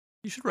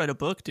 You should write a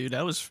book, dude.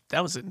 That was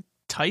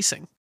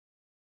enticing.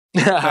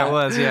 That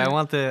was, yeah. I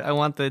want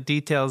the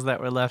details that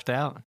were left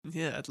out.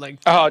 Yeah, like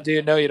Oh,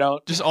 dude, no, you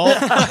don't. just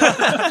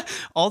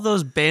all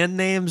those band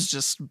names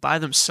just by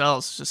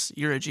themselves. Just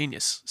you're a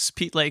genius.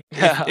 Like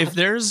if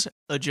there's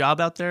a job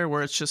out there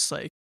where it's just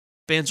like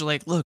bands are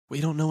like, look,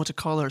 we don't know what to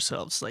call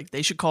ourselves. Like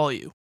they should call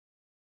you.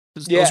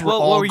 Yeah. Those were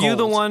Well, all were you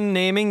the gold. one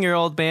naming your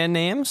old band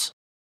names?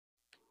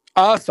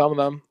 Some of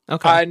them.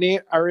 Okay.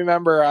 I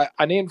remember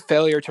I named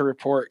Failure to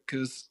Report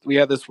because we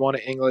had this one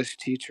English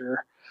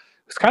teacher.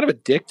 It's kind of a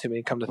dick to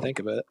me, come to think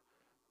of it.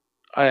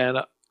 And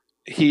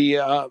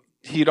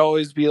he'd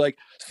always be like,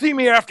 "See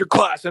me after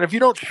class, and if you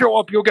don't show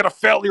up, you'll get a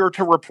failure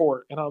to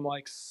report." And I'm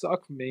like,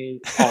 "Suck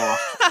me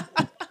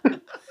off."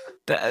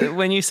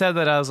 When you said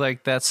that, I was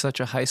like, that's such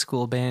a high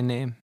school band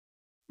name.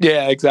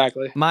 Yeah,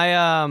 exactly.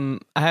 I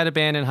had a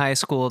band in high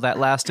school that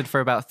lasted for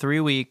about 3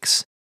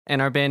 weeks,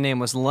 and our band name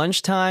was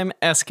Lunchtime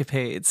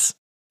Escapades.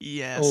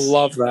 Yes.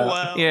 Love that.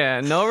 Wow.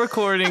 Yeah, no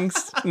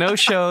recordings, no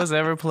shows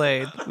ever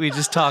played. We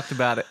just talked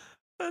about it.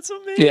 That's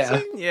amazing.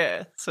 Yeah.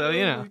 Yeah, so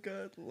you Oh know. my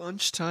God.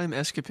 Lunchtime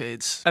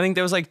escapades. I think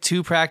there was like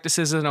 2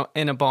 practices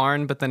in a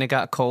barn, but then it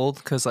got cold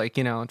because, like,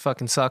 you know, it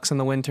fucking sucks in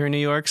the winter in New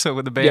York. So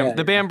with the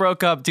band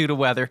broke up due to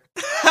weather.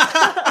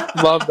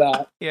 Love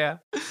that. Yeah,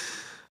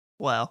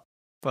 Wow.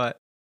 but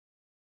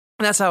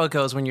that's how it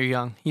goes when you're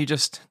young. You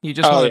just Oh,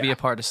 want to yeah. be a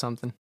part of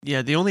something.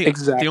 Yeah, the only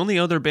Exactly.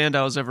 other band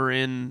I was ever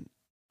in,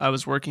 I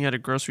was working at a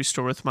grocery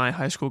store with my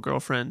high school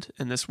girlfriend,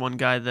 and this one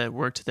guy that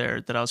worked there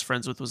that I was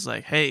friends with was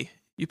like, "Hey,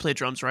 you play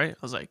drums, right?" I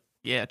was like,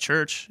 "Yeah,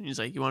 church." And he's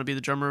like, "You want to be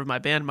the drummer of my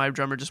band? My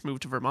drummer just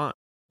moved to Vermont."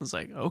 I was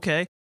like,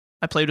 "Okay."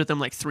 I played with them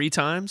like 3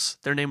 times.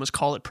 Their name was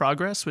Call It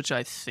Progress, which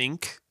I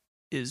think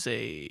is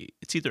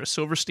it's either a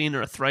Silverstein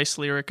or a Thrice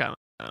lyric. I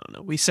don't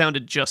know. We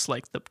sounded just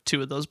like the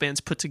 2 of those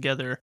bands put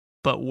together,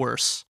 but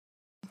worse.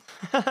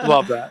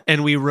 Love that.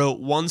 And we wrote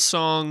one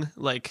song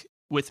like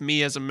with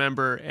me as a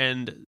member,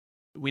 and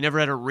we never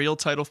had a real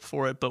title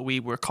for it, but we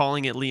were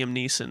calling it Liam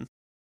Neeson.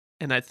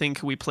 And I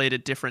think we played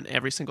it different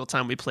every single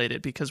time we played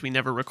it because we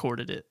never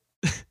recorded it.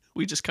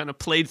 We just kind of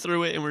played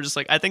through it and we're just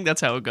like, I think that's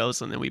how it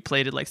goes. And then we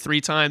played it like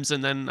 3 times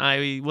and then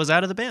I was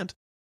out of the band.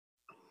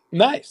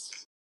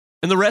 Nice.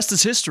 And the rest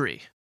is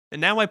history.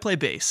 And now I play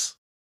bass.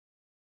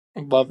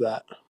 Love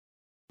that.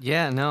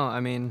 Yeah, no,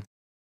 I mean,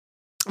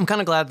 I'm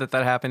kind of glad that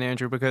happened,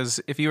 Andrew, because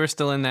if you were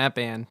still in that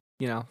band,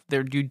 you know,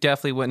 you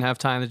definitely wouldn't have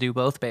time to do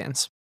both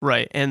bands.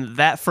 Right. And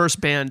that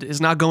first band is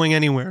not going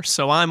anywhere.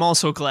 So I'm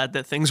also glad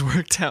that things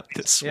worked out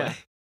this Yeah. way.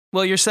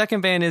 Well, your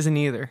second band isn't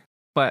either,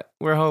 but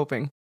we're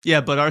hoping.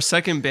 Yeah, but our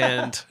second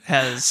band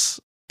has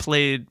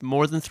played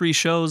more than 3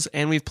 shows,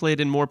 and we've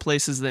played in more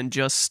places than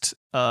just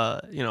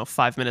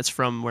 5 minutes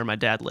from where my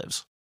dad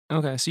lives.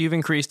 Okay, so you've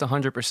increased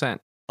 100%.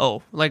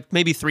 Oh, like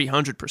maybe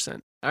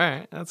 300%. All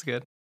right, that's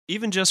good.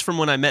 Even just from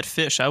when I met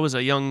Fish, I was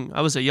a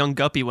young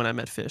guppy when I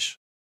met Fish.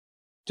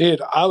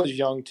 Dude, I was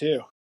young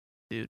too.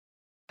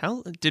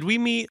 How did we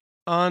meet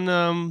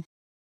on?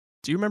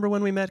 Do you remember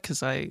when we met?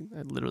 Because I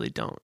literally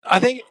don't. I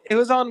think it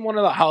was on one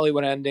of the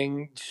Hollywood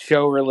Ending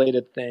show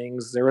related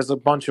things. There was a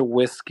bunch of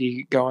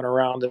whiskey going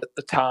around at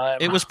the time.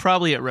 It was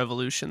probably at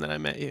Revolution that I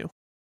met you.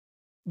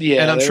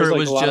 yeah, and I'm there sure it like,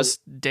 was a lot of- just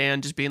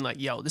Dan just being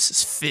like, "Yo, this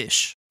is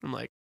Fish." I'm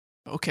like,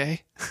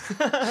 "Okay,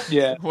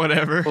 yeah.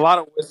 whatever." A lot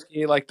of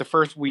whiskey, like the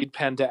first weed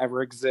pen to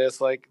ever exist.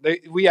 Like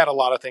we had a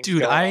lot of things.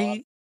 Dude, going I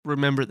on.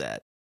 remember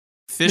that.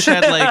 Fish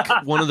had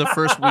like one of the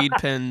first weed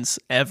pens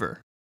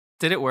ever.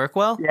 Did it work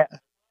well? Yeah.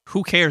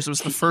 Who cares? It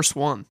was the first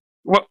one.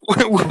 Well,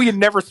 we had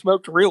never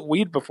smoked real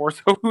weed before,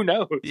 so who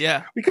knows?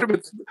 Yeah, We could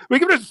have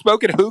been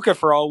smoking hookah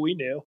for all we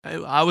knew.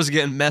 I was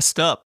getting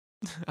messed up.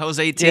 I was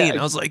 18. Yeah.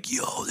 I was like,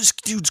 "Yo, this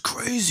dude's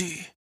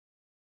crazy."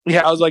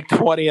 Yeah, I was like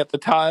 20 at the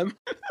time.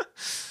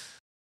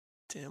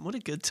 Damn, what a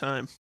good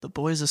time. The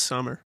boys of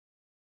summer.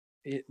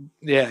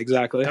 Yeah,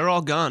 exactly. They're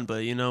all gone,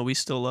 but we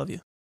still love you.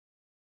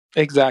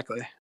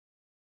 Exactly.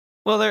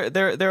 Well,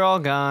 they're all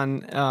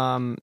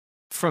gone.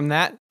 From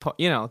that,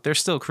 they're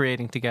still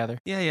creating together.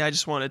 Yeah. I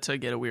just wanted to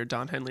get a weird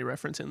Don Henley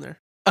reference in there.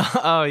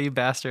 Oh, you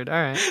bastard!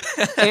 All right.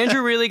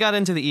 Andrew really got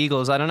into the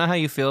Eagles. I don't know how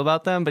you feel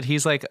about them, but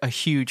he's like a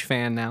huge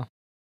fan now.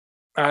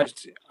 I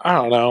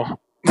don't know.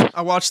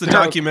 I watched the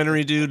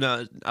documentary, dude.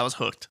 I was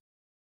hooked.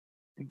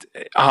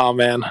 Oh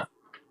man.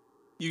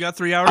 You got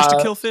 3 hours to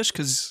kill fish?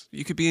 Because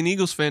you could be an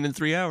Eagles fan in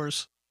 3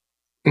 hours.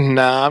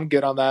 Nah, I'm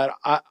good on that.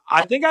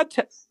 I think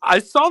I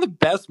saw the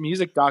best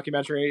music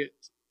documentary,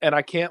 and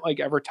I can't like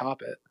ever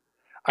top it.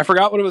 I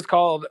forgot what it was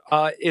called.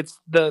 It's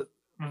the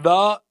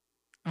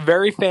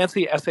very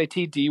fancy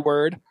SAT D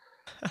word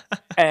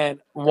and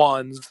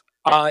ones.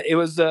 It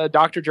was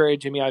Dr. Dre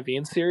Jimmy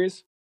Iovine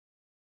series.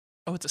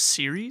 Oh, it's a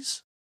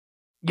series?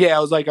 Yeah,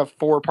 it was like a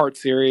 4-part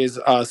series,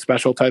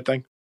 special type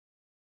thing.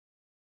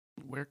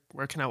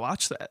 Where can I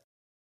watch that?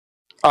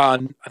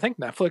 On I think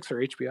Netflix or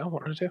HBO,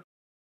 one or two.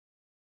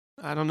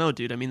 I don't know,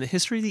 dude. I mean, the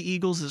history of the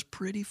Eagles is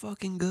pretty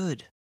fucking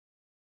good.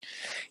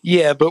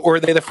 Yeah, but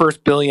were they the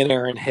first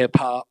billionaire in hip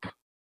hop?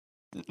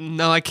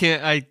 No, I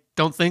can't. I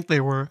don't think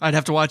they were. I'd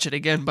have to watch it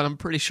again, but I'm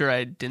pretty sure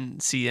I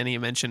didn't see any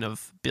mention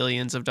of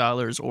billions of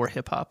dollars or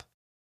hip hop.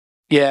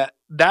 Yeah,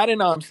 that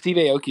and Steve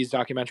Aoki's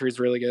documentary is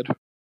really good.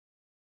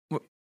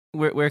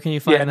 Where can you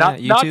find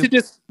that? Not YouTube? to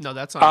just No,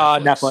 that's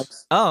on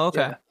Netflix. Oh,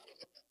 okay.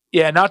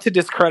 Yeah, not to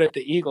discredit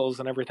the Eagles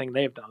and everything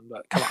they've done,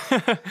 but come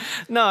on.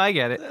 No, I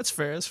get it. That's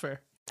fair. That's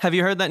fair. Have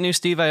you heard that new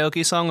Steve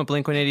Aoki song with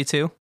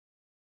Blink-182?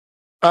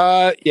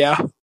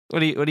 Yeah. What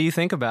do you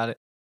think about it?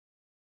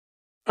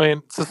 I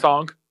mean, it's a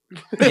song.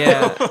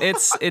 Yeah,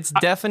 it's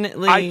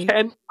definitely.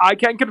 I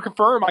can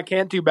confirm I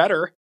can't do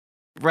better.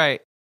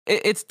 Right.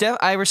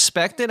 I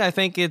respect it. I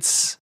think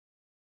it's.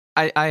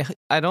 I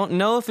don't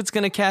know if it's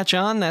gonna catch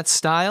on that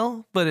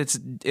style, but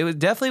it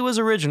definitely was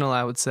original.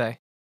 I would say.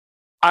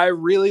 I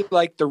really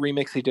like the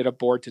remix he did of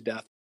 "Bored to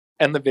Death,"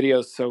 and the video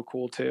is so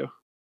cool too.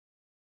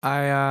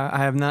 I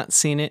have not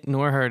seen it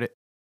nor heard it.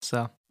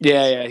 So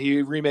Yeah,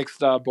 he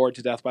remixed "Bored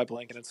to Death" by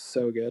Blink, and it's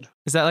so good.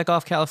 is that like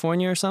off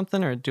California or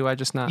something, or do I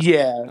just not?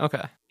 Yeah,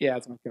 Okay. yeah,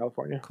 it's in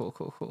California.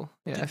 Cool.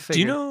 Yeah. I Do you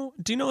figured. know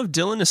if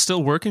Dylan is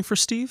still working for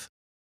Steve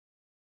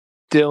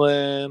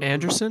Dylan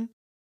Anderson?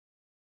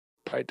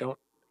 I don't.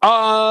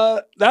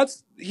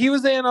 He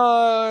was in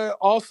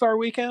All-Star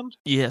Weekend.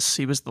 Yes,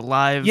 he was the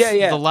live.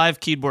 Yeah. The live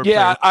keyboard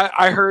Yeah,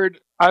 player.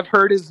 I've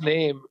heard his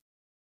name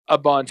a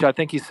bunch. I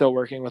think he's still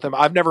working with him.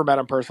 I've never met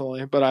him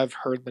personally, but I've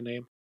heard the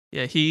name.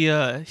 Yeah,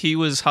 he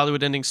was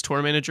Hollywood Endings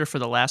tour manager for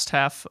the last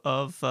half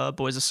of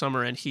Boys of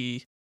Summer, and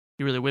he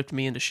really whipped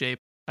me into shape.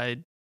 I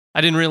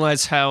didn't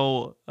realize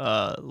how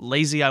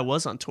lazy I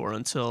was on tour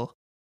until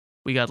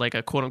we got like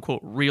a quote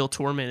unquote real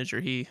tour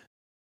manager. He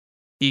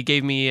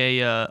gave me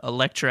a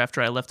lecture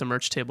after I left the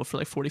merch table for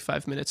like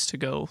 45 minutes to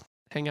go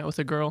hang out with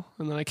a girl,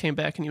 and then I came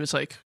back and he was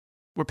like,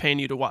 "We're paying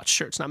you to watch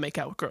shirts, not make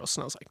out with girls."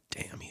 And I was like,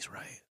 "Damn, he's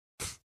right."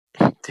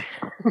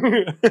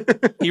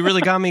 He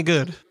really got me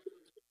good.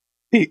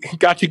 He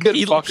got you good.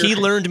 He fucker.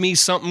 learned me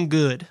something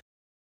good.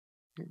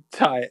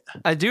 Tight.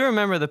 I do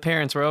remember the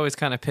parents were always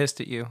kind of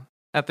pissed at you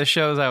at the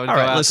shows I would All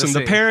go right, out listen. to see.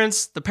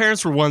 The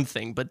parents were one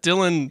thing, but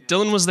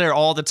Dylan was there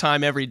all the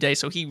time, every day,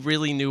 so he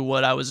really knew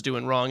what I was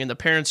doing wrong, and the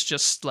parents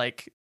just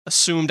like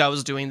assumed I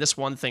was doing this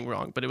one thing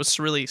wrong, but it was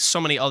really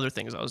so many other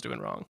things I was doing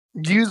wrong.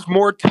 Use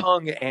more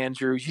tongue,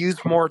 Andrew.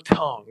 Use more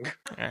tongue.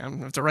 I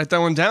have to write that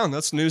one down.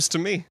 That's news to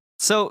me.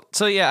 So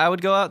yeah, I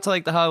would go out to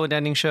like the Hollywood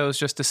Ending shows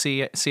just to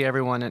see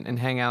everyone and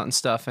hang out and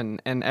stuff. And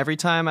every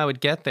time I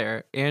would get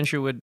there,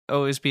 Andrew would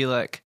always be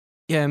like,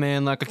 "Yeah,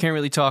 man, like I can't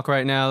really talk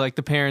right now. Like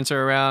the parents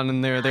are around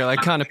and they're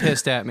like kind of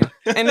pissed at me."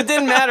 And it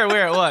didn't matter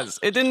where it was.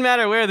 It didn't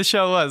matter where the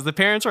show was. The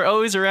parents were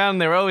always around.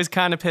 And they were always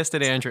kind of pissed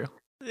at Andrew.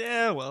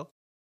 Yeah, well,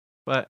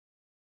 But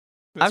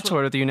that's I've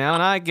toured with you now,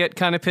 and I get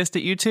kind of pissed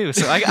at you too.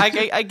 So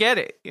I get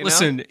it. You know?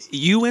 Listen,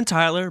 you and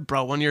Tyler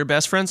brought one of your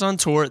best friends on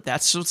tour.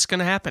 That's what's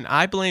gonna happen.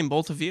 I blame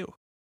both of you.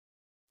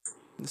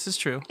 This is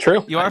true.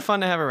 True. You are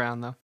fun to have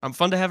around, though. I'm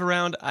fun to have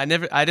around. I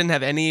didn't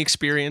have any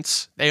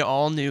experience. They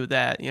all knew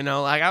that,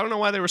 like I don't know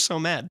why they were so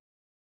mad.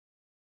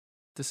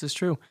 This is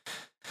true.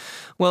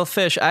 Well,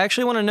 Fish, I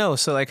actually want to know.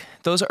 So, like,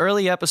 those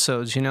early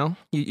episodes,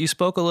 you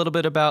spoke a little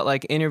bit about,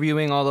 like,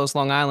 interviewing all those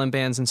Long Island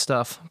bands and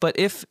stuff. But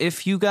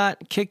if you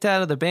got kicked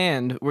out of the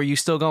band, were you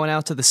still going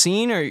out to the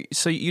scene? Or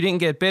so you didn't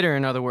get bitter,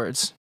 in other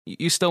words?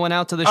 You still went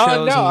out to the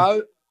shows?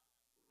 No,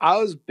 I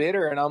was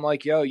bitter, and I'm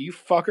like, yo, you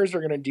fuckers are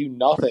going to do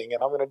nothing,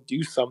 and I'm going to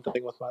do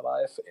something with my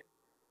life.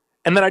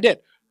 And then I did.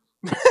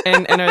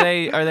 and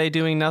are they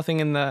doing nothing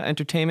in the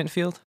entertainment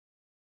field?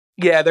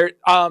 Yeah,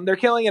 they're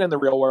killing it in the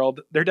real world.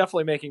 They're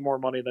definitely making more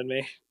money than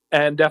me,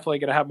 and definitely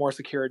going to have more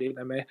security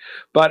than me.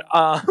 But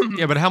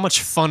yeah, but how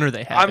much fun are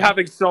they having? I'm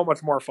having so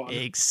much more fun.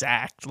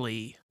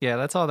 Exactly. Yeah,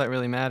 that's all that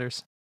really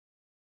matters.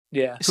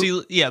 Yeah.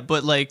 See, yeah,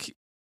 but like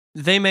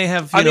they may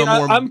have I mean,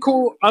 more. I'm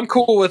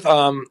cool with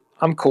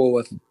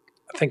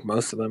I think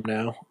most of them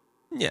now.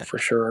 Yeah, for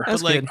sure. but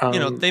That's like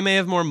good. they may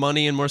have more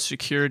money and more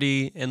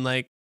security, and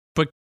like,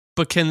 but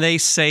But can they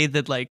say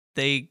that like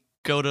they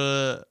go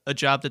to a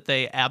job that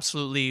they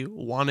absolutely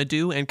want to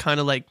do and kind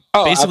of like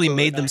Oh, basically absolutely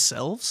made not.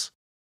 themselves?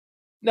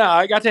 No,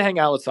 I got to hang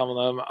out with some of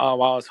them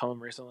while I was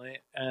home recently,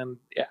 and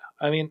yeah,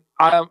 I mean,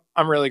 I'm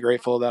really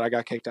grateful that I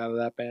got kicked out of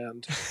that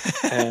band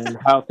and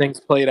how things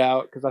played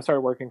out because I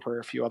started working for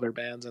a few other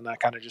bands, and that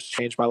kind of just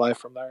changed my life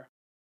from there.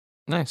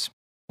 Nice.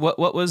 What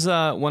was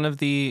one of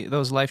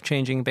those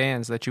life-changing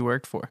bands that you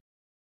worked for?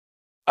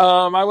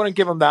 I wouldn't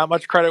give them that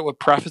much credit with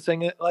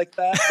prefacing it like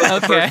that.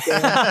 But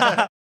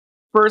Okay.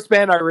 first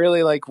band I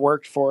really like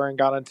worked for and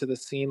got into the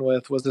scene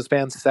with was this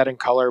band Set in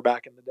Color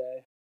back in the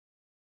day.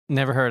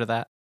 Never heard of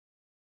that.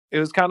 It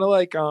was kind of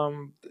like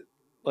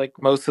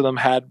most of them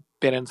had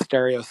been in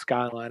Stereo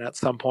Skyline at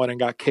some point and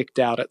got kicked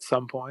out at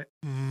some point.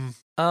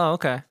 Oh,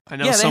 okay. I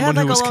know Yeah, they someone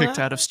had, who like, was a kicked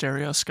long- out of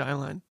Stereo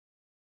Skyline.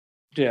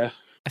 Yeah.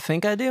 I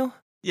think I do.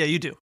 Yeah, you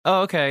do.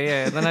 Oh, okay.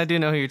 Yeah, then I do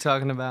know who you're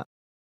talking about.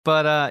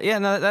 But yeah,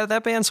 no,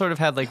 that band sort of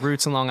had like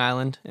roots in Long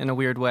Island in a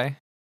weird way.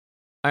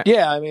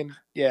 Yeah, I mean,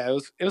 yeah, it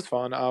was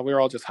fun. We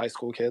were all just high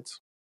school kids.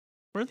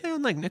 Weren't they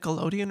on like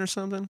Nickelodeon or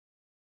something?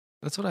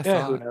 That's what I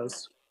Yeah, thought. who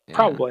knows? Yeah.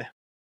 Probably.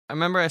 I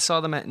remember I saw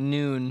them at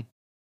noon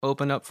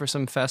open up for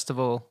some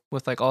festival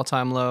with like All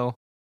Time Low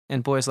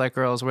and Boys Like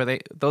Girls, where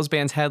those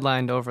bands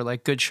headlined over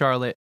like Good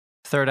Charlotte,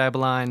 Third Eye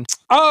Blind.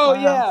 Oh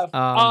Wow.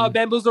 yeah,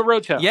 Bamboozle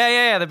Roadshow.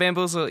 Yeah, the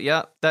Bamboozle.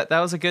 Yeah, that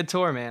was a good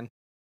tour, man.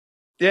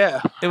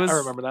 Yeah, It was. I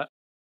remember that.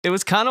 It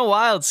was kind of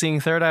wild seeing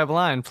Third Eye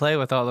Blind play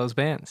with all those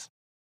bands.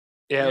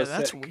 Yeah, it was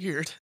that's sick.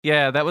 weird.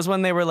 Yeah, that was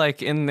when they were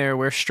like in their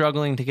we're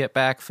struggling to get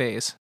back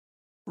phase.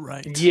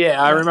 Right.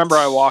 Yeah, I remember I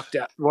That's- walked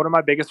out. One of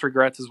my biggest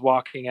regrets is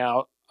walking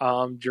out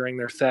during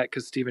their set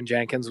because Stephen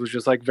Jenkins was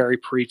just like very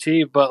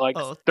preachy. But like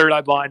Oh. Third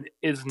Eye Blind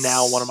is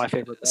now one of my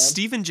favorite bands.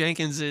 Stephen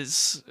Jenkins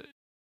is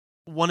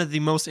one of the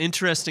most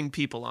interesting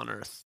people on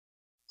earth.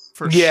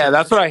 For Yeah, sure.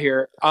 that's what I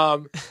hear.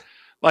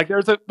 Like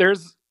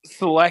there's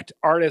select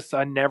artists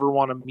I never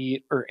want to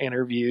meet or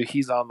interview.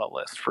 He's on the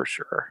list for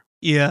sure.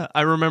 Yeah,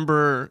 I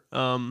remember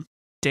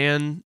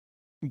Dan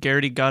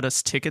Garrity got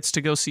us tickets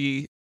to go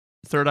see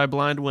Third Eye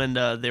Blind when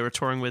they were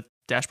touring with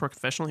Dashboard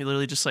Confessional. He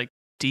literally just like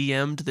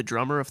DM'd the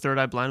drummer of Third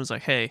Eye Blind, was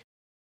like, "Hey,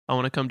 I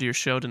want to come to your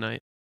show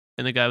tonight."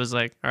 And the guy was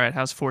like, "All right,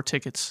 how's 4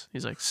 tickets?"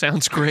 He's like,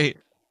 "Sounds great."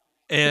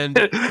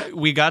 And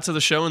we got to the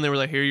show and they were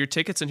like, "Here are your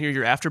tickets and here are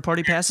your after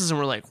party passes." And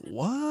we're like,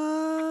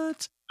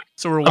 "What?"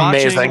 So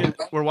Amazing.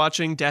 we're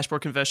watching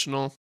Dashboard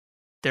Confessional.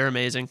 They're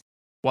amazing.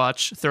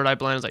 Watch Third Eye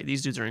Blind. I was like,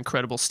 these dudes are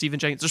incredible. Stephen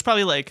Jenkins. There's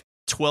probably like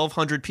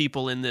 1,200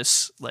 people in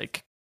this.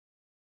 Like,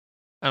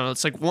 I don't know.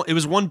 It's like it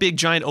was one big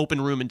giant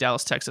open room in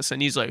Dallas, Texas,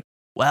 and he's like,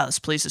 "Wow, this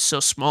place is so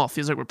small.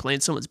 Feels like we're playing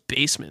someone's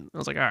basement." I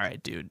was like, "All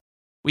right, dude,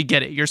 we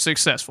get it. You're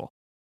successful."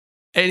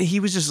 And he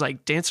was just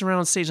like dancing around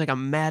on stage like a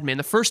madman.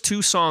 The first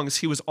 2 songs,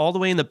 he was all the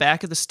way in the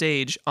back of the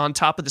stage on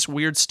top of this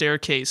weird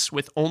staircase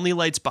with only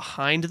lights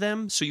behind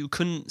them, so you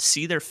couldn't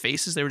see their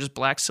faces. They were just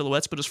black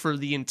silhouettes, but it was for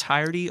the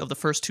entirety of the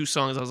first 2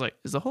 songs. I was like,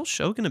 is the whole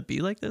show going to be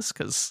like this?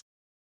 Because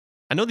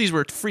I know these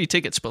were free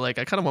tickets, but like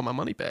I kind of want my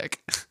money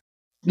back.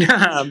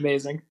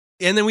 Amazing.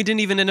 And then we didn't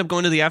even end up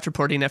going to the after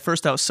party. And at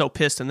first I was so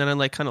pissed. And then I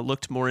like kind of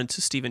looked more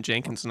into Stephen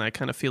Jenkins, and I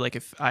kind of feel like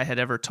if I had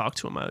ever talked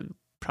to him, I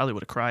probably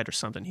would have cried or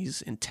something.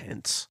 He's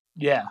intense.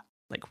 Yeah.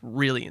 Like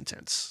really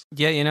intense.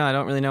 Yeah, I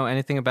don't really know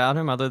anything about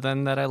him other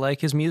than that I like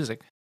his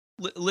music.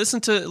 Listen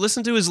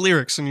to his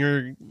lyrics,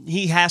 and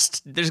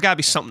there's got to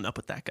be something up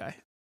with that guy.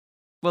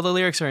 Well, the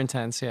lyrics are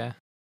intense, yeah.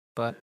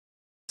 But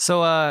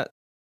so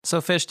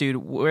Fish, dude,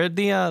 where'd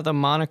the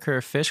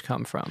moniker Fish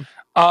come from?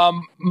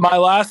 My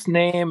last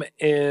name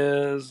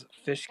is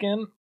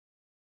Fishkin,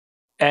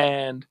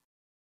 and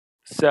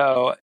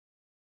so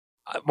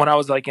when I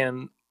was like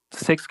in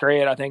 6th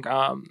grade, I think,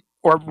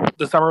 or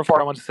the summer before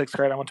I went to 6th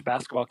grade, I went to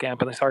basketball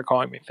camp, and they started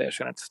calling me Fish,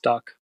 and it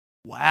stuck.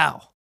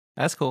 Wow.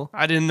 That's cool.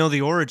 I didn't know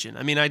the origin.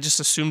 I mean, I just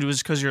assumed it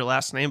was because of your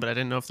last name, but I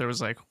didn't know if there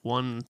was like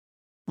one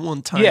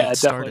time Yeah, it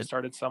it definitely started.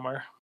 started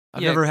somewhere.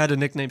 I've Yeah. never had a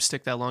nickname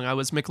stick that long. I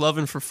was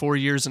McLovin for 4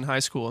 years in high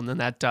school, and then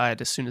that died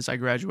as soon as I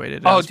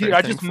graduated. Oh, was dude, very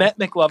I just thankful. met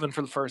McLovin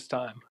for the first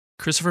time.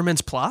 Christopher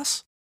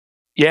Mintz-Plasse?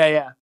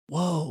 Yeah.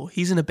 Whoa,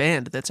 he's in a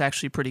band that's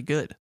actually pretty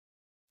good.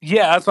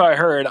 Yeah, that's what I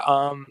heard.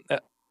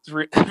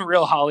 It's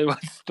real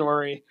Hollywood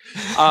story.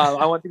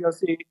 I went to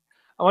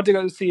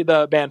go see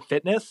the band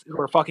Fitness. Who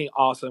are fucking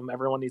awesome.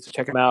 Everyone needs to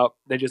check them out.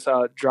 They just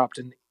dropped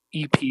an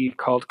EP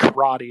called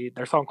Karate.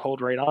 Their song Cold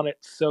Rain on it.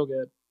 So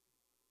good.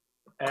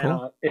 And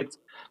Cool. it's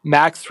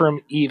Max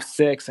from Eve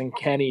 6 and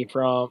Kenny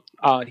from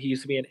he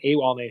used to be in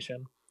AWOL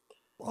Nation.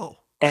 Whoa.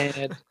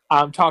 And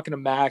I'm talking to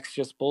Max,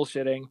 just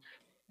bullshitting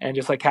and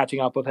just like catching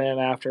up with him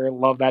after.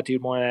 Love that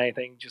dude more than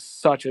anything.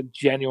 Just such a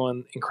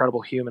genuine,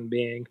 incredible human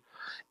being.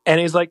 And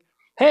he's like,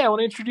 "Hey, I want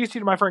to introduce you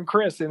to my friend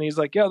Chris." And he's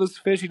like, "Yo, this is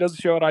Fish. He does a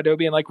show at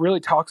Adobe," and like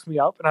really talks me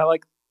up. And I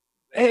like,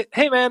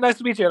 hey man, nice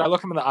to meet you. And I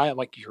look him in the eye. I'm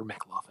like, "You're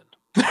McLovin."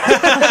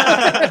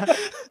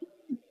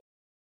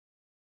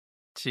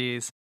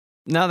 Jeez.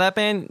 No, that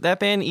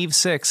band Eve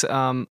 6,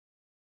 I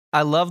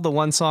love the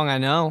one song I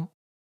know.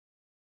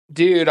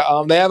 Dude,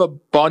 they have a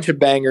bunch of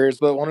bangers,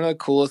 but one of the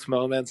coolest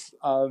moments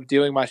of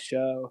doing my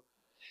show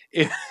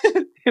is,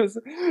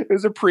 it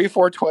was a pre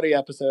 420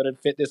 episode, and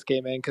fitness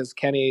came in because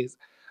Kenny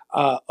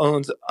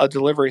owns a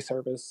delivery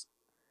service,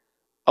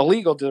 a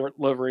legal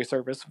delivery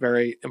service,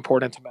 very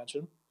important to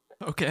mention.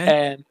 Okay.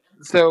 And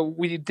so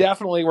we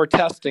definitely were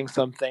testing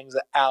some things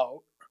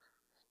out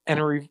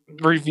and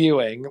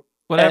reviewing.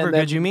 Whatever And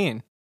then, good you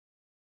mean.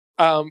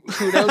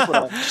 Who knows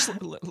what? Just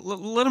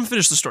let him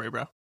finish the story,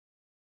 bro.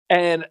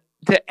 And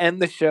to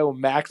end the show,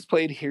 Max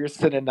played Here's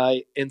to the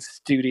Night in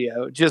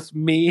studio, just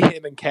me,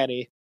 him, and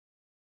Kenny.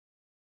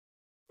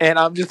 And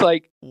I'm just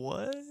like,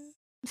 What?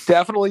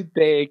 definitely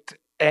baked.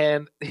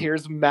 And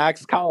here's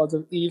Max Collins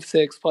of Eve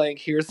 6 playing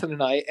Here's to the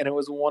Night, and it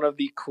was one of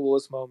the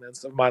coolest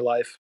moments of my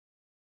life.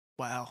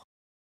 Wow.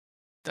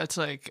 That's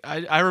like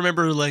I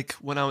remember like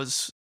when I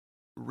was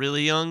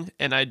really young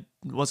and I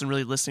wasn't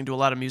really listening to a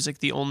lot of music.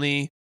 The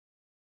only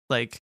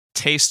like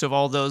taste of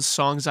all those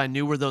songs I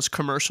knew were those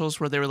commercials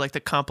where they were like the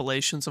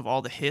compilations of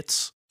all the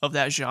hits of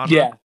that genre.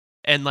 Yeah.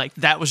 And like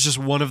that was just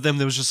one of them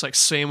that was just like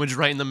sandwiched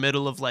right in the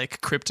middle of like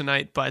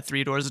Kryptonite by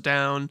Three Doors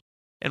Down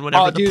and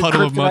whatever the dude,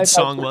 Puddle of Mud Kryptonite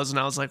song by- was. And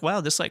I was like, wow,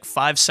 this like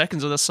 5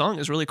 seconds of this song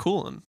is really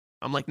cool. And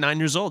I'm like 9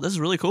 years old. This is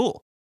really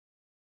cool.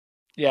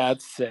 Yeah,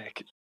 it's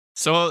sick.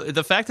 So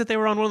the fact that they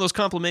were on one of those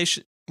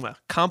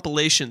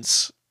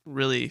compilations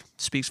really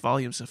speaks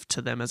volumes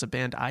to them as a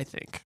band, I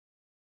think.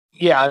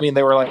 Yeah, I mean,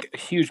 they were like a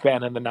huge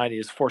band in the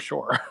 90s for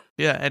sure.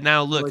 Yeah, and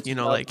now look, Like, you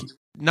know, like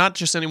not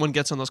just anyone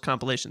gets on those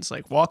compilations.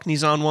 Like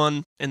Walkney's on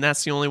one, and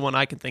that's the only one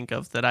I can think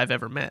of that I've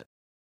ever met.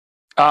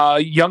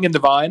 Young and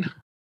Divine.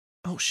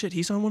 Oh shit,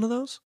 he's on one of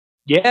those?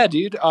 Yeah,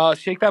 dude.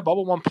 Shake That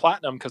Bubble won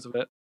platinum because of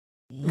it.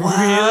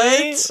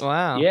 Really?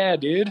 Wow. Yeah,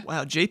 dude.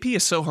 Wow, JP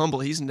is so humble.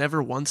 He's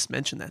never once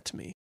mentioned that to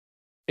me.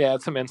 Yeah,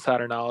 it's some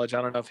insider knowledge.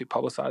 I don't know if he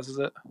publicizes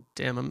it.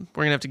 Damn,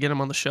 we're gonna have to get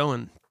him on the show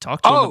and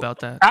talk to him about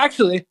that.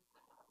 Actually,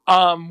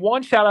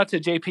 one shout out to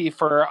JP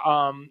for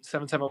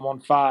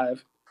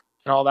 7715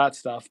 and all that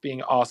stuff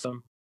being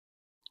awesome.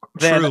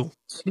 True.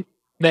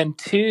 Then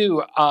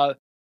two,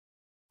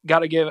 got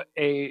to give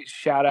a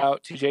shout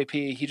out to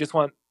JP. He just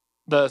won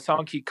the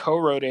song he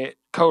co-wrote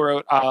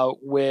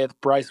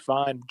with Bryce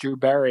Vine, Drew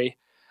Berry.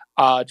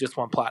 Just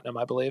won platinum,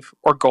 I believe,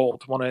 or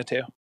gold, one of the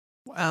two.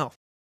 Wow,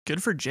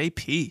 good for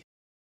JP.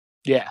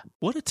 Yeah,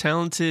 What a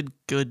talented,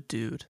 good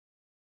dude.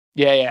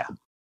 yeah.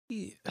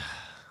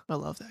 I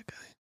love that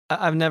guy.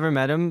 I've never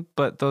met him,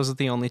 but those are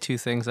the only two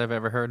things I've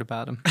ever heard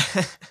about him.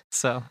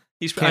 So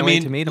I wait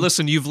mean, to meet him.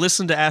 listen, you've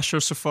listened to Astro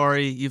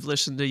Safari, you've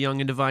listened to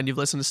Young and Divine, you've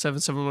listened to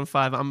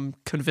 7715. I'm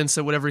convinced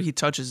that whatever he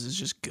touches is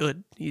just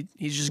good.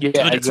 He's just good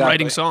at exactly.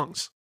 writing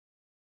songs.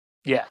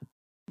 Yeah,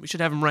 We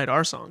should have him write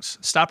our songs.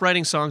 Stop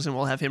writing songs and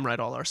we'll have him write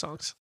all our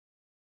songs.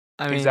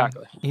 I mean,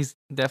 exactly. he's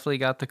definitely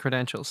got the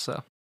credentials.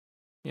 So,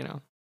 you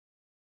know,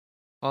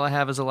 all I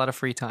have is a lot of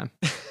free time.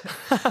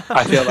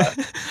 I feel that.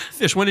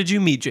 Fish, when did you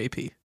meet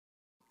JP?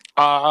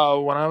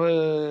 When I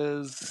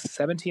was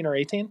 17 or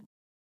 18.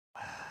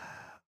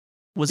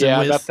 Was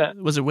Yeah, it that's with it.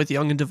 was it with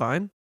Young and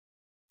Divine?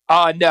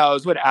 No, it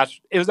was with Ash.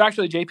 It was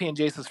actually JP and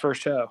Jace's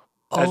first show.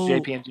 That's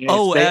JP and Jace.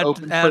 Oh, They at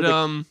opened for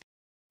the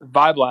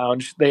Vibe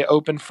Lounge. They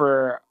opened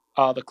for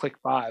the Click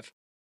 5.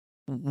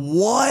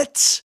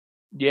 what?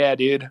 Yeah,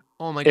 dude.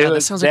 Oh my It god, that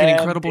was sounds like an them,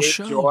 incredible Dave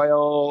show.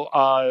 Joel,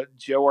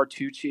 Joe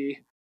Artucci.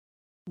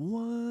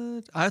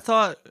 What? I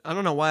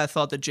don't know why I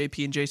thought that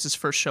JP and Jace's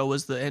first show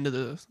was end of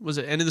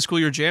the school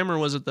year jam, or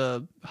was it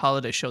the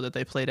holiday show that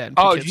they played at in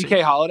Oh, Poughkeepsie?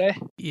 GK Holiday?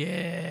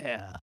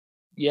 Yeah.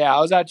 Yeah, I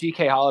was at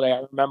GK Holiday.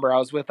 I remember I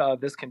was with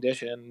This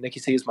Condition. Nikki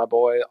C is my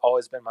boy,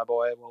 always been my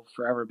boy, will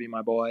forever be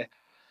my boy.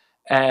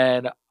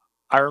 And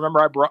I remember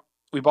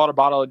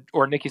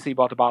Nikki C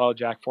bought a bottle of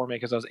Jack for me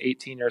because I was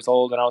 18 years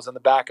old, and I was in the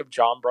back of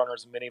John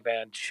Brunner's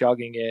minivan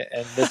chugging it.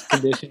 And This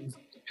Condition's,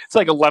 it's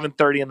like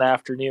 11:30 in the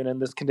afternoon,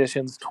 and This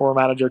Condition's tour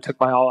manager took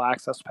my all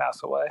access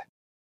pass away.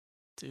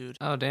 Dude.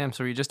 Oh, damn.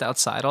 So were you just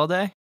outside all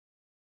day?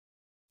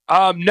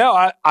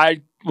 No,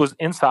 I was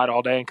inside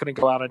all day and couldn't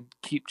go out and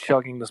keep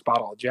chugging this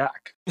bottle of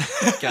Jack.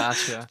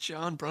 Gotcha.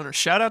 John Brunner.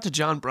 Shout out to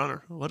John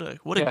Brunner. What a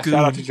Yeah, goon.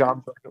 shout out to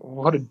John.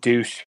 What a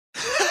douche.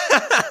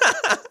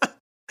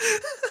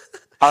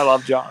 I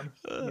love John.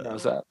 He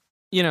knows that.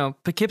 You know,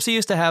 Poughkeepsie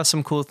used to have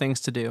some cool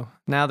things to do.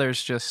 Now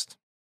there's just,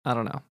 I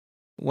don't know,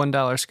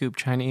 $1 scoop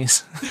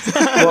Chinese.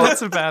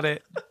 That's about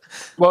it.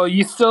 Well,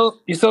 you still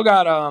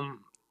got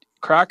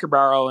Cracker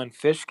Barrel and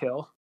Fish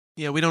Kill.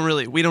 Yeah, we don't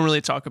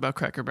really talk about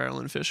Cracker Barrel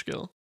and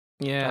Fishkill.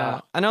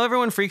 Yeah. I know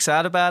everyone freaks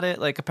out about it.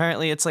 Like,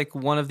 apparently it's like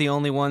one of the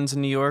only ones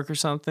in New York or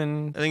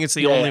something. I think it's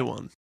the Yeah, only yeah.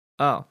 one.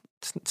 Oh,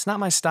 it's not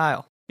my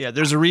style. Yeah,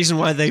 there's a reason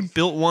why they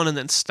built one and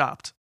then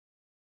stopped.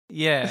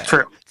 Yeah.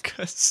 True.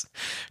 Because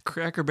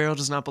Cracker Barrel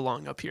does not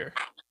belong up here.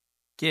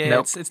 Yeah,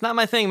 Nope. it's not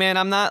my thing, man.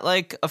 I'm not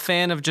like a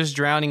fan of just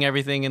drowning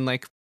everything in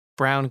like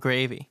brown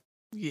gravy.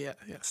 Yeah.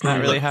 It's not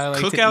really how I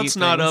like to Cookout's eat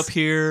not things. up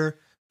here.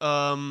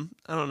 I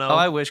don't know. Oh,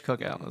 I wish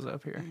Cookout was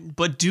up here.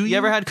 But do You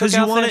ever had 'cause you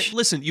Cookout want fish? it.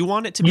 Listen, you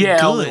want it to be Yeah,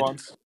 good. only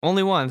once.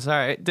 Only once. All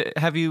right.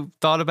 Have you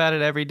thought about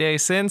it every day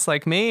since,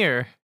 like me,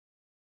 or?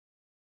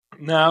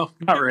 No,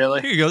 not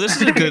really. Here you go.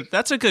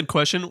 That's a good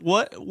question.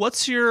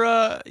 What's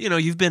your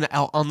you've been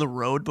out on the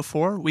road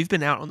before. We've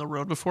been out on the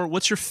road before.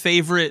 What's your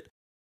favorite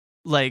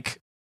like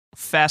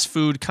fast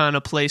food kind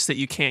of place that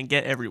you can't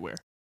get everywhere?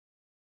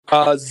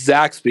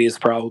 Zaxby's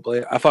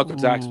probably. I fuck with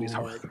Zaxby's Ooh,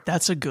 hard.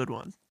 That's a good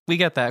one. We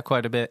get that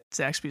quite a bit.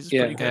 Zaxby's is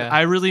Yeah. pretty good. Yeah.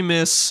 I really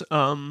miss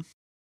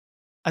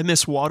I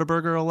miss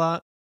Whataburger a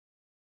lot.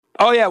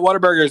 Oh yeah,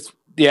 Whataburger's.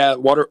 Yeah,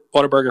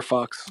 Whataburger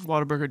fucks.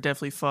 Whataburger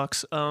definitely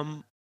fucks.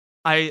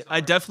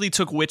 I definitely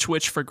took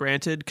Witch for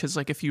granted because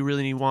like if you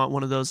really want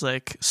one of those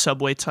like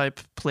Subway type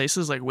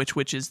places, like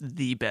Witch is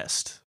the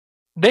best.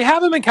 They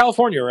have them in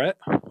California, right?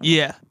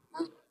 Yeah,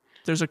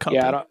 there's a couple.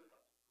 Yeah,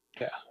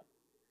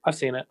 I've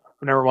seen it.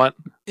 I've never went.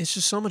 It's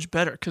just so much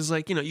better because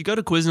like you go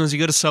to Quiznos, you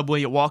go to Subway,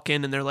 you walk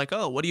in and they're like,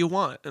 oh, what do you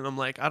want? And I'm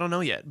like, I don't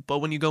know yet. But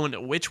when you go into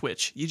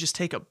Witch, you just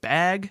take a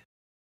bag.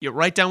 You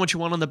write down what you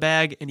want on the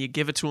bag and you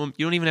give it to them.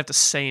 You don't even have to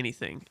say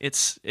anything. And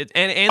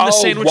the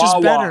sandwich is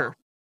Wawa. better.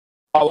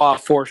 Wawa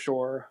for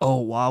sure. Oh,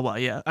 Wawa,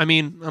 yeah. I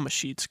mean, I'm a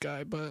Sheetz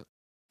guy, but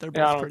they're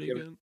Yeah, I both don't pretty give a-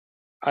 good.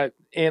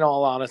 In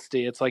all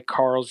honesty, it's like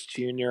Carl's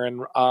Jr.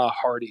 and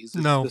Hardee's.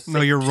 It's No, the no,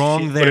 same you're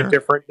wrong shit, but there. a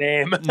different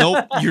name.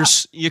 Nope,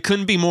 you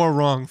couldn't be more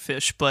wrong,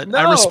 Fish. But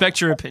I No. respect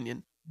your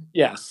opinion.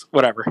 Yes,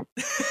 whatever.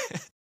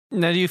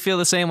 Now, do you feel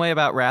the same way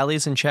about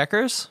rallies and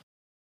Checkers?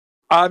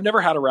 I've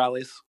never had a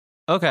Rallies.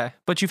 Okay,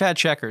 but you've had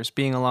Checkers,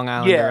 being a Long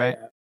Islander, Yeah, right?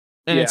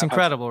 And Yeah, it's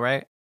incredible,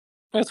 right?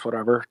 it's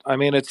whatever. I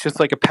mean, it's just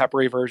like a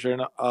peppery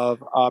version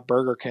of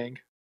Burger King.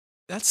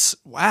 That's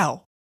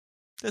wow.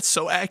 That's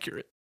so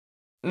accurate.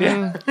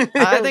 Mm,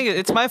 I think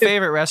it's my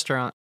favorite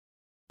restaurant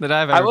that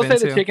I've ever I will been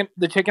say to.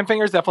 the chicken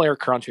fingers definitely are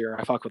crunchier.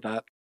 I fuck with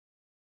that.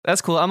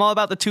 That's cool. I'm all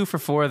about the 2 for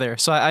 $4 there,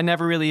 so I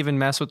never really even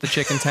mess with the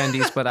chicken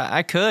tendies, but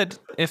I could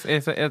if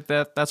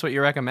that's what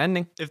you're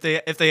recommending. If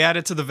they add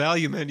it to the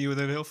value menu,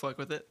 then he'll fuck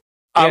with it.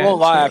 I Yeah, won't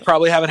lie. sure. I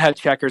probably haven't had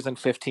Checkers in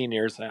 15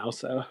 years now.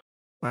 So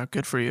Wow,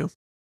 good for you.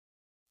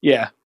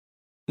 yeah,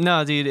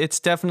 No, dude, it's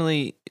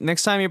definitely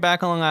next time you're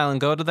back on Long Island,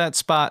 go to that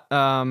spot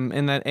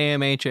in that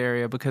AMH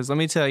area because let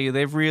me tell you,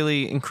 they've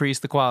really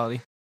increased the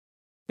quality.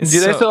 do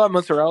they still have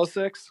mozzarella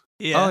sticks?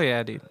 Yeah. Oh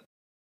yeah, dude.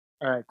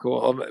 All right,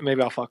 cool.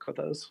 Maybe I'll fuck with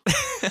those.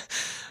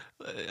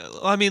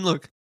 I mean,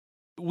 look,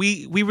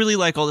 we really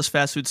like all this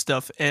fast food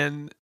stuff,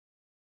 and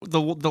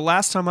the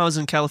last time I was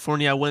in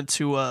California, I went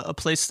to a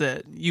place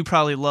that you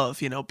probably love.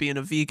 Being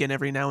a vegan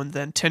every now and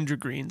then, Tender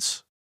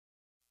Greens.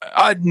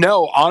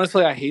 No,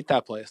 honestly, I hate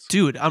that place.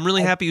 Dude, I'm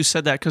really happy you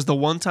said that because the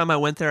one time I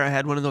went there, I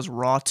had one of those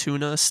raw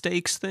tuna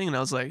steaks thing, and I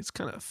was like, it's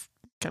kind of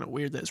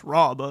weird that it's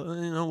raw, but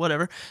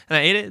whatever. And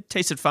I ate it,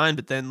 tasted fine,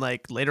 but then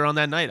like later on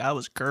that night, I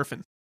was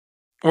gurfing.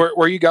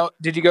 Where you go?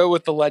 Did you go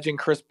with the legend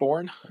Chris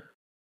Bourne?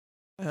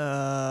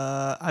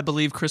 I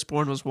believe Chris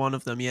Bourne was one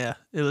of them. Yeah,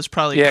 it was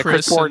probably Yeah,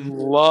 Chris. Chris Bourne and-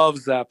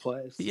 loves that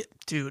place. Yeah,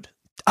 dude.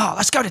 Oh,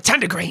 let's go to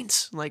Tender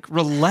Greens. Like,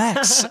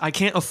 relax. I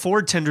can't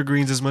afford Tender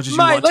Greens as much as you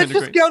Mate, want let's Tender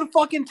just Greens. go to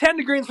fucking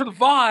Tender Greens for the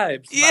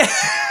vibes. Yeah.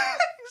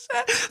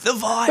 The The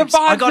vibes. vibes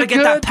I gotta are get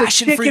good. that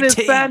passion the chicken fruit is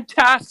tea.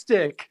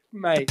 fantastic, The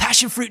mate.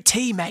 passion fruit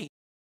tea, mate.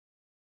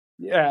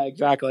 Yeah,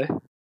 exactly.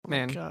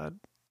 Man, God.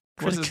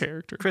 Chris What a is-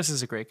 character. Chris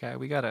is a great guy.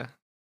 We gotta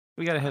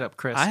hit up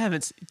Chris. I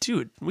haven't.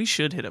 Dude, we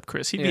should hit up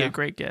Chris. He'd be Yeah. a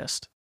great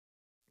guest.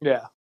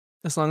 Yeah.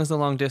 as long as the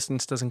long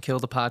distance doesn't kill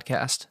the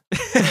podcast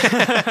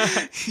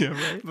Yeah,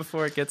 right.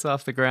 before it gets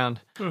off the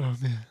ground. Oh,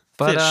 man.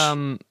 But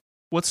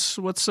Fish.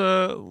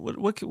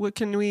 What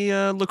can we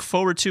look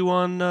forward to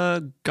on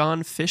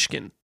Gone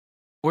Fishkin?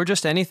 or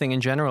just anything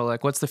in general.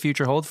 Like, what's the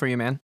future hold for you,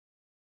 man?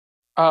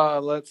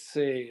 Let's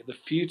see the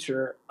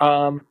future.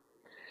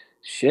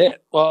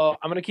 Shit. Well,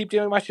 I'm gonna keep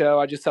doing my show.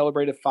 I just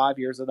celebrated 5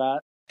 years of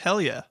that.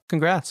 Hell yeah.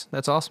 Congrats.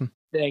 That's awesome.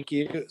 Thank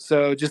you.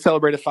 So just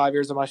celebrated 5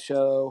 years of my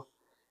show.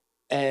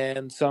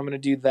 And so I'm gonna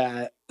do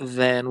that.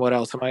 Then what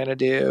else am I gonna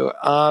do?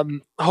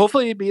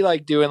 Hopefully be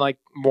like doing like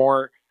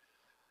more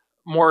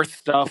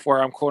stuff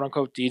where I'm quote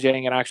unquote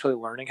DJing and actually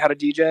learning how to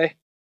DJ.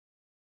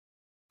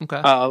 Okay.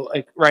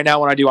 Like right now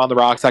when I do On the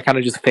Rocks, I kind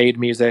of just fade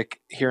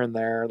music here and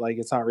there. Like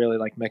it's not really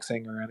like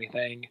mixing or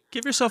anything.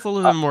 Give yourself a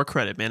little bit more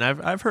credit, man.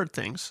 I've heard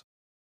things.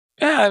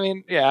 Yeah, I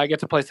mean, yeah, I get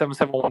to play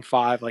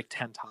 7715 like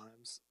 10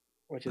 times,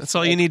 which is That's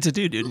all you need to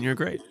do, dude, and you're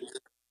great.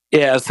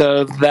 Yeah,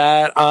 so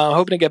that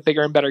hoping to get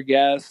bigger and better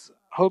guests,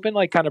 hoping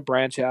like kind of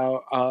branch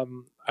out.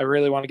 I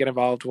really want to get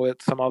involved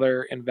with some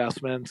other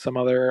investments, some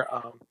other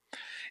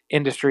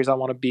industries I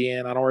want to be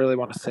in. I don't really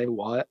want to say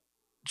what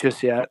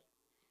just yet.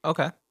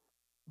 Okay.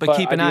 But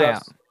keep I an do eye have-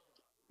 out.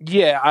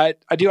 Yeah,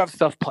 I do have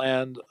stuff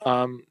planned.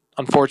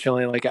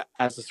 Unfortunately, like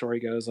as the story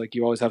goes, like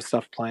you always have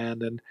stuff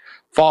planned and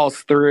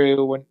falls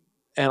through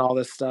and all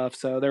this stuff.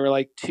 So there were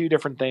like 2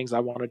 different things I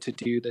wanted to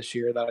do this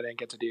year that I didn't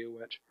get to do,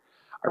 which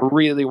I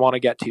really want to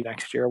get to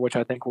next year, which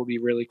I think will be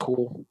really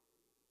cool.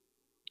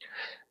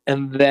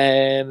 And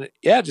then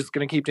yeah, just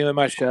gonna keep doing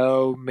my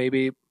show.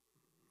 Maybe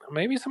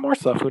some more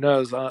stuff. Who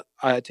knows? I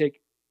don't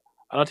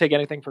take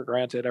anything for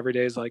granted. Every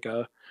day is like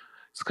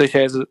as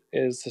cliche as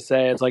is to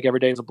say, it's like every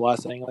day is a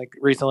blessing. Like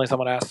recently,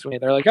 someone asked me,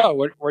 they're like, "Oh,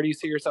 where do you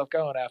see yourself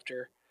going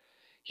after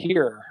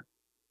here?"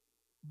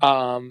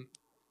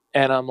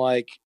 And I'm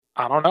like,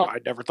 I don't know. I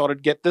never thought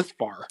it'd get this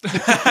far.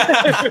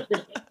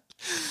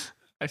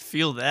 I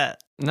feel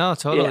that. No,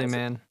 totally, Yeah,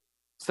 man.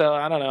 So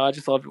I don't know. I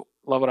just love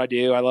what I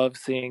do. I love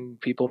seeing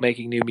people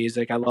making new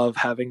music. I love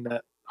having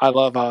that. I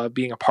love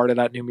being a part of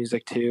that new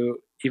music too,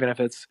 even if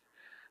it's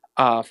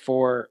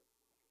for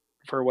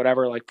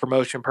whatever, like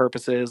promotion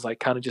purposes, like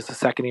kind of just a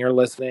second ear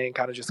listening,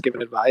 kind of just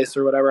giving advice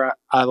or whatever.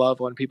 I love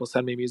when people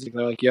send me music.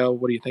 They're like, "Yo,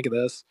 what do you think of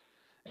this?"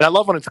 And I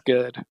love when it's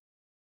good.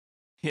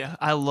 Yeah,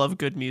 I love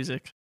good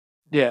music.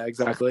 Yeah,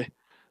 exactly.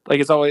 Like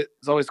it's always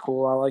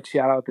cool. I like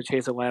shout out the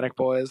Chase Atlantic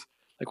boys.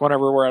 Like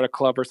whenever we're at a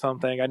club or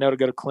something, I know to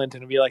go to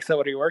Clinton and be like, "So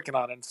what are you working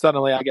on?" And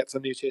suddenly I get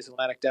some new Chase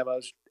Atlantic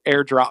demos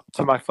airdrop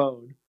to my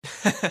phone.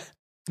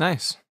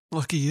 Nice.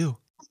 Lucky you.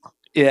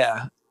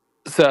 Yeah.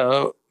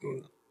 So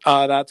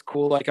that's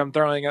cool. Like I'm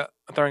throwing a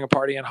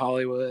party in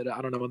Hollywood.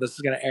 I don't know when this is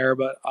gonna air,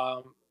 but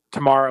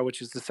tomorrow, which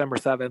is December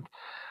 7th,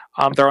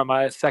 I'm throwing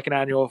my second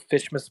annual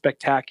Fishmas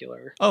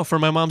Spectacular. Oh, for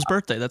my mom's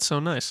birthday. That's so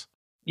nice.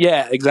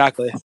 Yeah,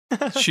 exactly.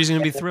 She's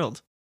gonna be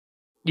thrilled.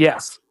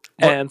 Yes.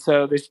 What- And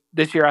so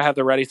this year I have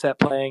the Ready Set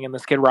playing and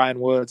this kid Ryan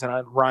Woods,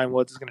 and Ryan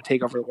Woods is going to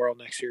take over the world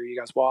next year. You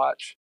guys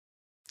watch.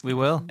 We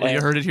will. Well,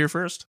 you heard it here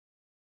first.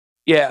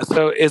 Yeah,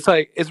 so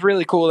it's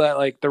really cool that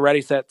like the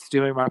Ready Set's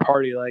doing my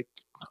party. Like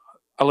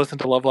I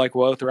listened to Love Like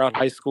Woe throughout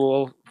high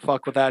school.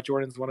 Fuck with that.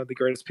 Jordan's one of the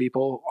greatest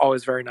people.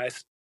 Always very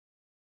nice.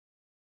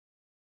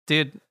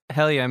 Dude,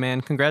 hell yeah,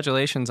 man.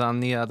 Congratulations on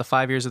the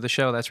 5 years of the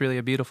show. That's really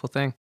a beautiful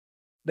thing.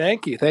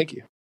 Thank you.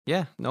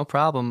 Yeah, no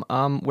problem.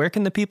 Where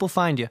can the people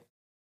find you?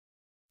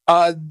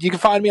 You can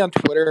find me on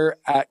Twitter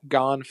at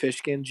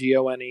GoneFishkin,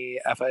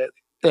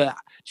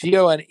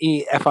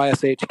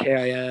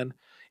 GoneFishkin.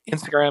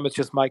 Instagram, it's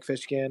just Mike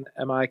Fishkin,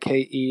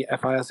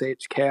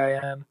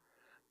 MikeFishkin.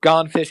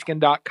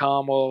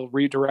 GoneFishkin.com will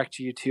redirect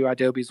you to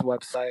Adobe's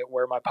website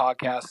where my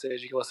podcast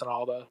is. You can listen to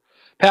all the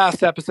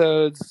past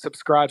episodes,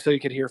 subscribe so you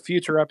can hear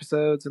future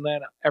episodes, and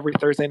then every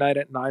Thursday night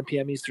at 9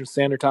 p.m. Eastern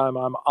Standard Time,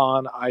 I'm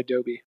on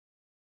Adobe.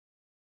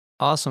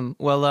 Awesome.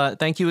 Well,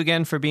 thank you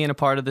again for being a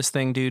part of this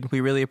thing, dude.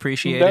 We really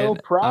appreciate it. No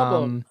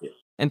problem.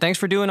 And thanks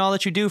for doing all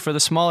that you do for the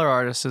smaller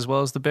artists as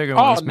well as the bigger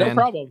Oh, ones, no man.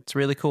 problem. It's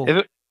really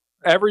cool.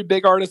 Every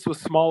big artist was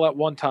small at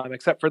one time,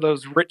 except for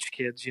those rich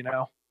kids, you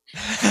know?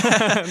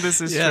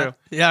 This is Yeah. true.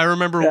 Yeah, I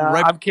remember Yeah,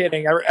 right I'm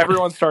kidding.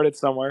 Everyone started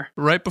somewhere.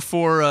 right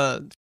before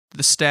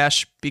the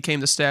Stash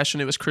became the Stash,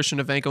 and it was Christian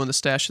Evenko in the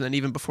Stash, and then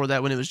even before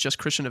that, when it was just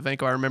Christian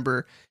Evenko, I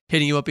remember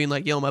hitting you up being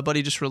like, "Yo, my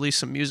buddy just released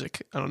some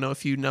music. I don't know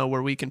if you know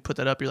where we can put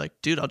that up." You're like,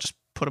 "Dude, I'll just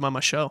put him on my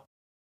show."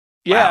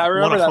 Yeah, Wow, I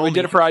remember what a that. We homie.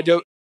 did it for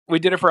Adobe. We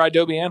did it for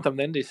Adobe Anthem,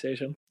 the indie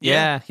station.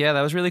 Yeah,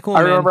 that was really cool,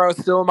 I man. remember I was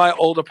still in my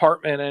old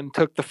apartment and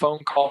took the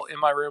phone call in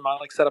my room. I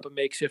like set up a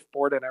makeshift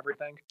board and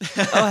everything.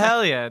 Oh,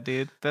 hell yeah,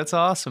 dude. That's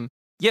awesome.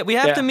 Yeah, we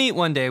have Yeah. to meet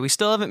one day. We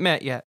still haven't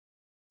met yet.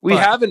 We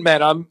But- haven't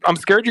met. I'm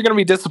scared you're going to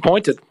be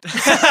disappointed.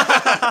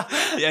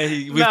 Yeah,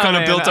 we've Nah, kind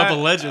of man, built up a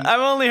legend.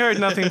 I've only heard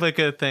nothing but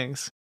good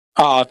things.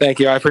 Oh, thank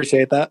you. I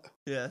appreciate that.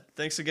 Yeah,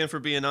 thanks again for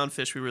being on,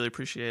 Fish. We really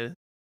appreciate it.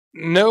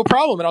 No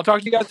problem. And I'll talk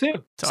to you guys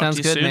soon. Talk Sounds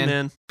to you good, soon,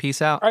 man.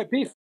 Peace out. All right.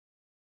 Peace.